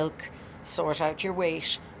buy milk, sort out your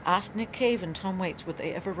weight, ask Nick Cave and Tom Waits, would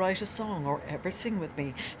they ever write a song or ever sing with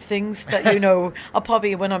me? Things that, I'll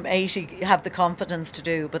probably, when I'm 80, have the confidence to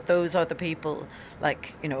do. But those are the people,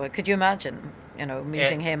 like, could you imagine,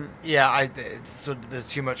 meeting him? Yeah, there's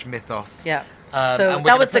too much mythos. Yeah. So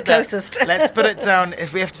that was the closest. Let's put it down.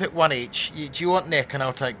 If we have to pick one each, do you want Nick and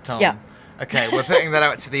I'll take Tom? Yeah. Okay, we're putting that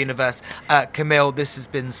out to the universe. Camille, this has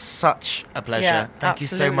been such a pleasure. Yeah, Thank you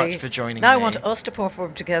so much for joining me. Now I want us to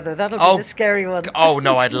perform together. That'll be the scary one. Oh,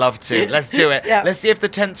 no, I'd love to. Let's do it. Yeah. Let's see if the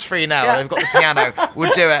tent's free now. Yeah. They've got the piano.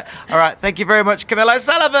 We'll do it. All right, thank you very much, Camille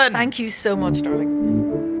O'Sullivan. Thank you so much, darling.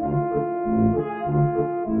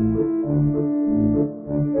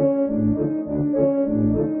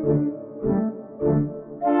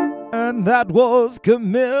 And that was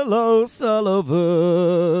Camille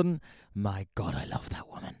O'Sullivan. My God, I love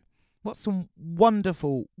that woman. What some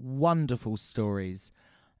wonderful, wonderful stories.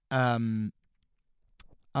 Again,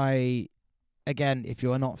 if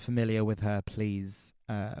you are not familiar with her, please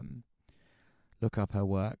look up her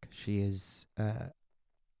work. She is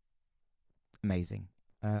amazing.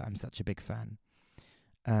 I'm such a big fan.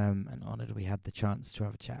 And honoured we had the chance to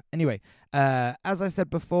have a chat. Anyway, as I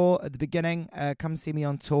said before at the beginning, come see me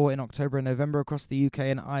on tour in October and November across the UK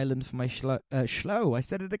and Ireland for my show. I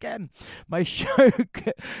said it again. My show,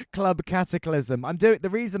 Club Cataclysm. The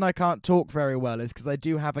reason I can't talk very well is because I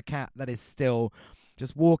do have a cat that is still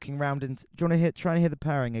just walking around. Do you want to try and hear the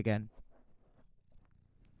purring again?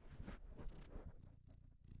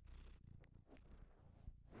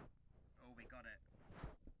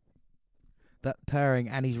 That purring,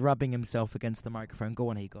 and he's rubbing himself against the microphone. Go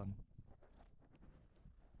on, Egon.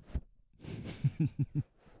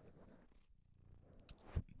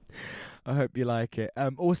 I hope you like it.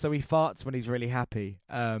 Also, he farts when he's really happy,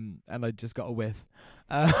 and I just got a whiff.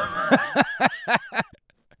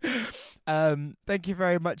 Thank you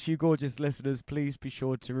very much, you gorgeous listeners. Please be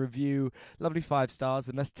sure to review, lovely 5 stars,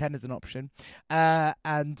 unless 10 is an option,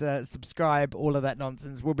 and subscribe, all of that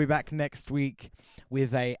nonsense. We'll be back next week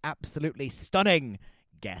with a absolutely stunning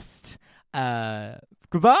guest.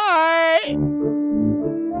 Goodbye!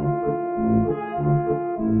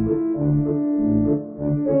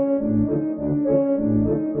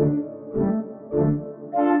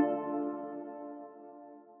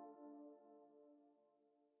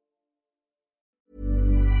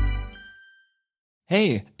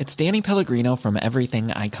 Hey, it's Danny Pellegrino from Everything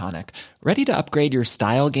Iconic. Ready to upgrade your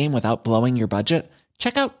style game without blowing your budget?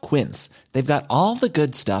 Check out Quince. They've got all the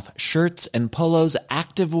good stuff, shirts and polos,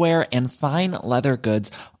 activewear, and fine leather goods,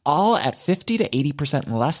 all at 50 to 80%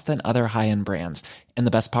 less than other high-end brands. And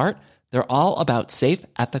the best part? They're all about safe,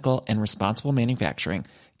 ethical, and responsible manufacturing.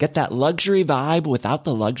 Get that luxury vibe without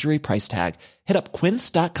the luxury price tag. Hit up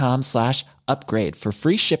quince.com/upgrade for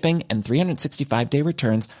free shipping and 365-day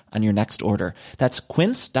returns on your next order. That's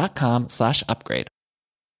quince.com/upgrade.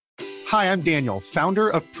 Hi, I'm Daniel, founder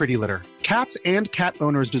of Pretty Litter. Cats and cat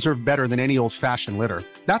owners deserve better than any old-fashioned litter.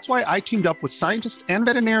 That's why I teamed up with scientists and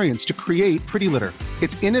veterinarians to create Pretty Litter.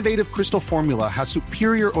 Its innovative crystal formula has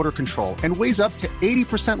superior odor control and weighs up to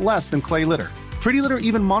 80% less than clay litter. Pretty Litter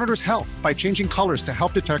even monitors health by changing colors to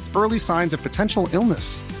help detect early signs of potential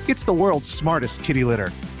illness. It's the world's smartest kitty litter.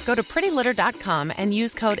 Go to prettylitter.com and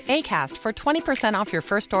use code ACAST for 20% off your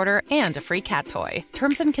first order and a free cat toy.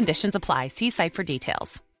 Terms and conditions apply. See site for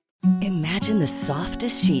details. Imagine the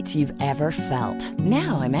softest sheets you've ever felt.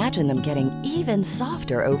 Now imagine them getting even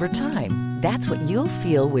softer over time. That's what you'll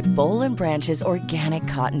feel with Boll & Branch's organic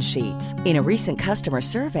cotton sheets. In a recent customer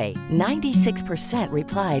survey, 96%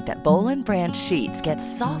 replied that Boll & Branch sheets get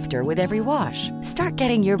softer with every wash. Start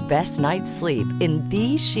getting your best night's sleep in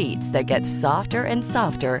these sheets that get softer and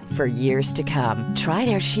softer for years to come. Try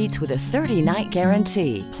their sheets with a 30-night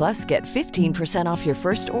guarantee. Plus, get 15% off your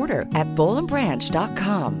first order at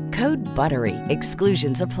bollandbranch.com. Code BUTTERY.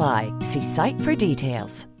 Exclusions apply. See site for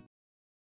details.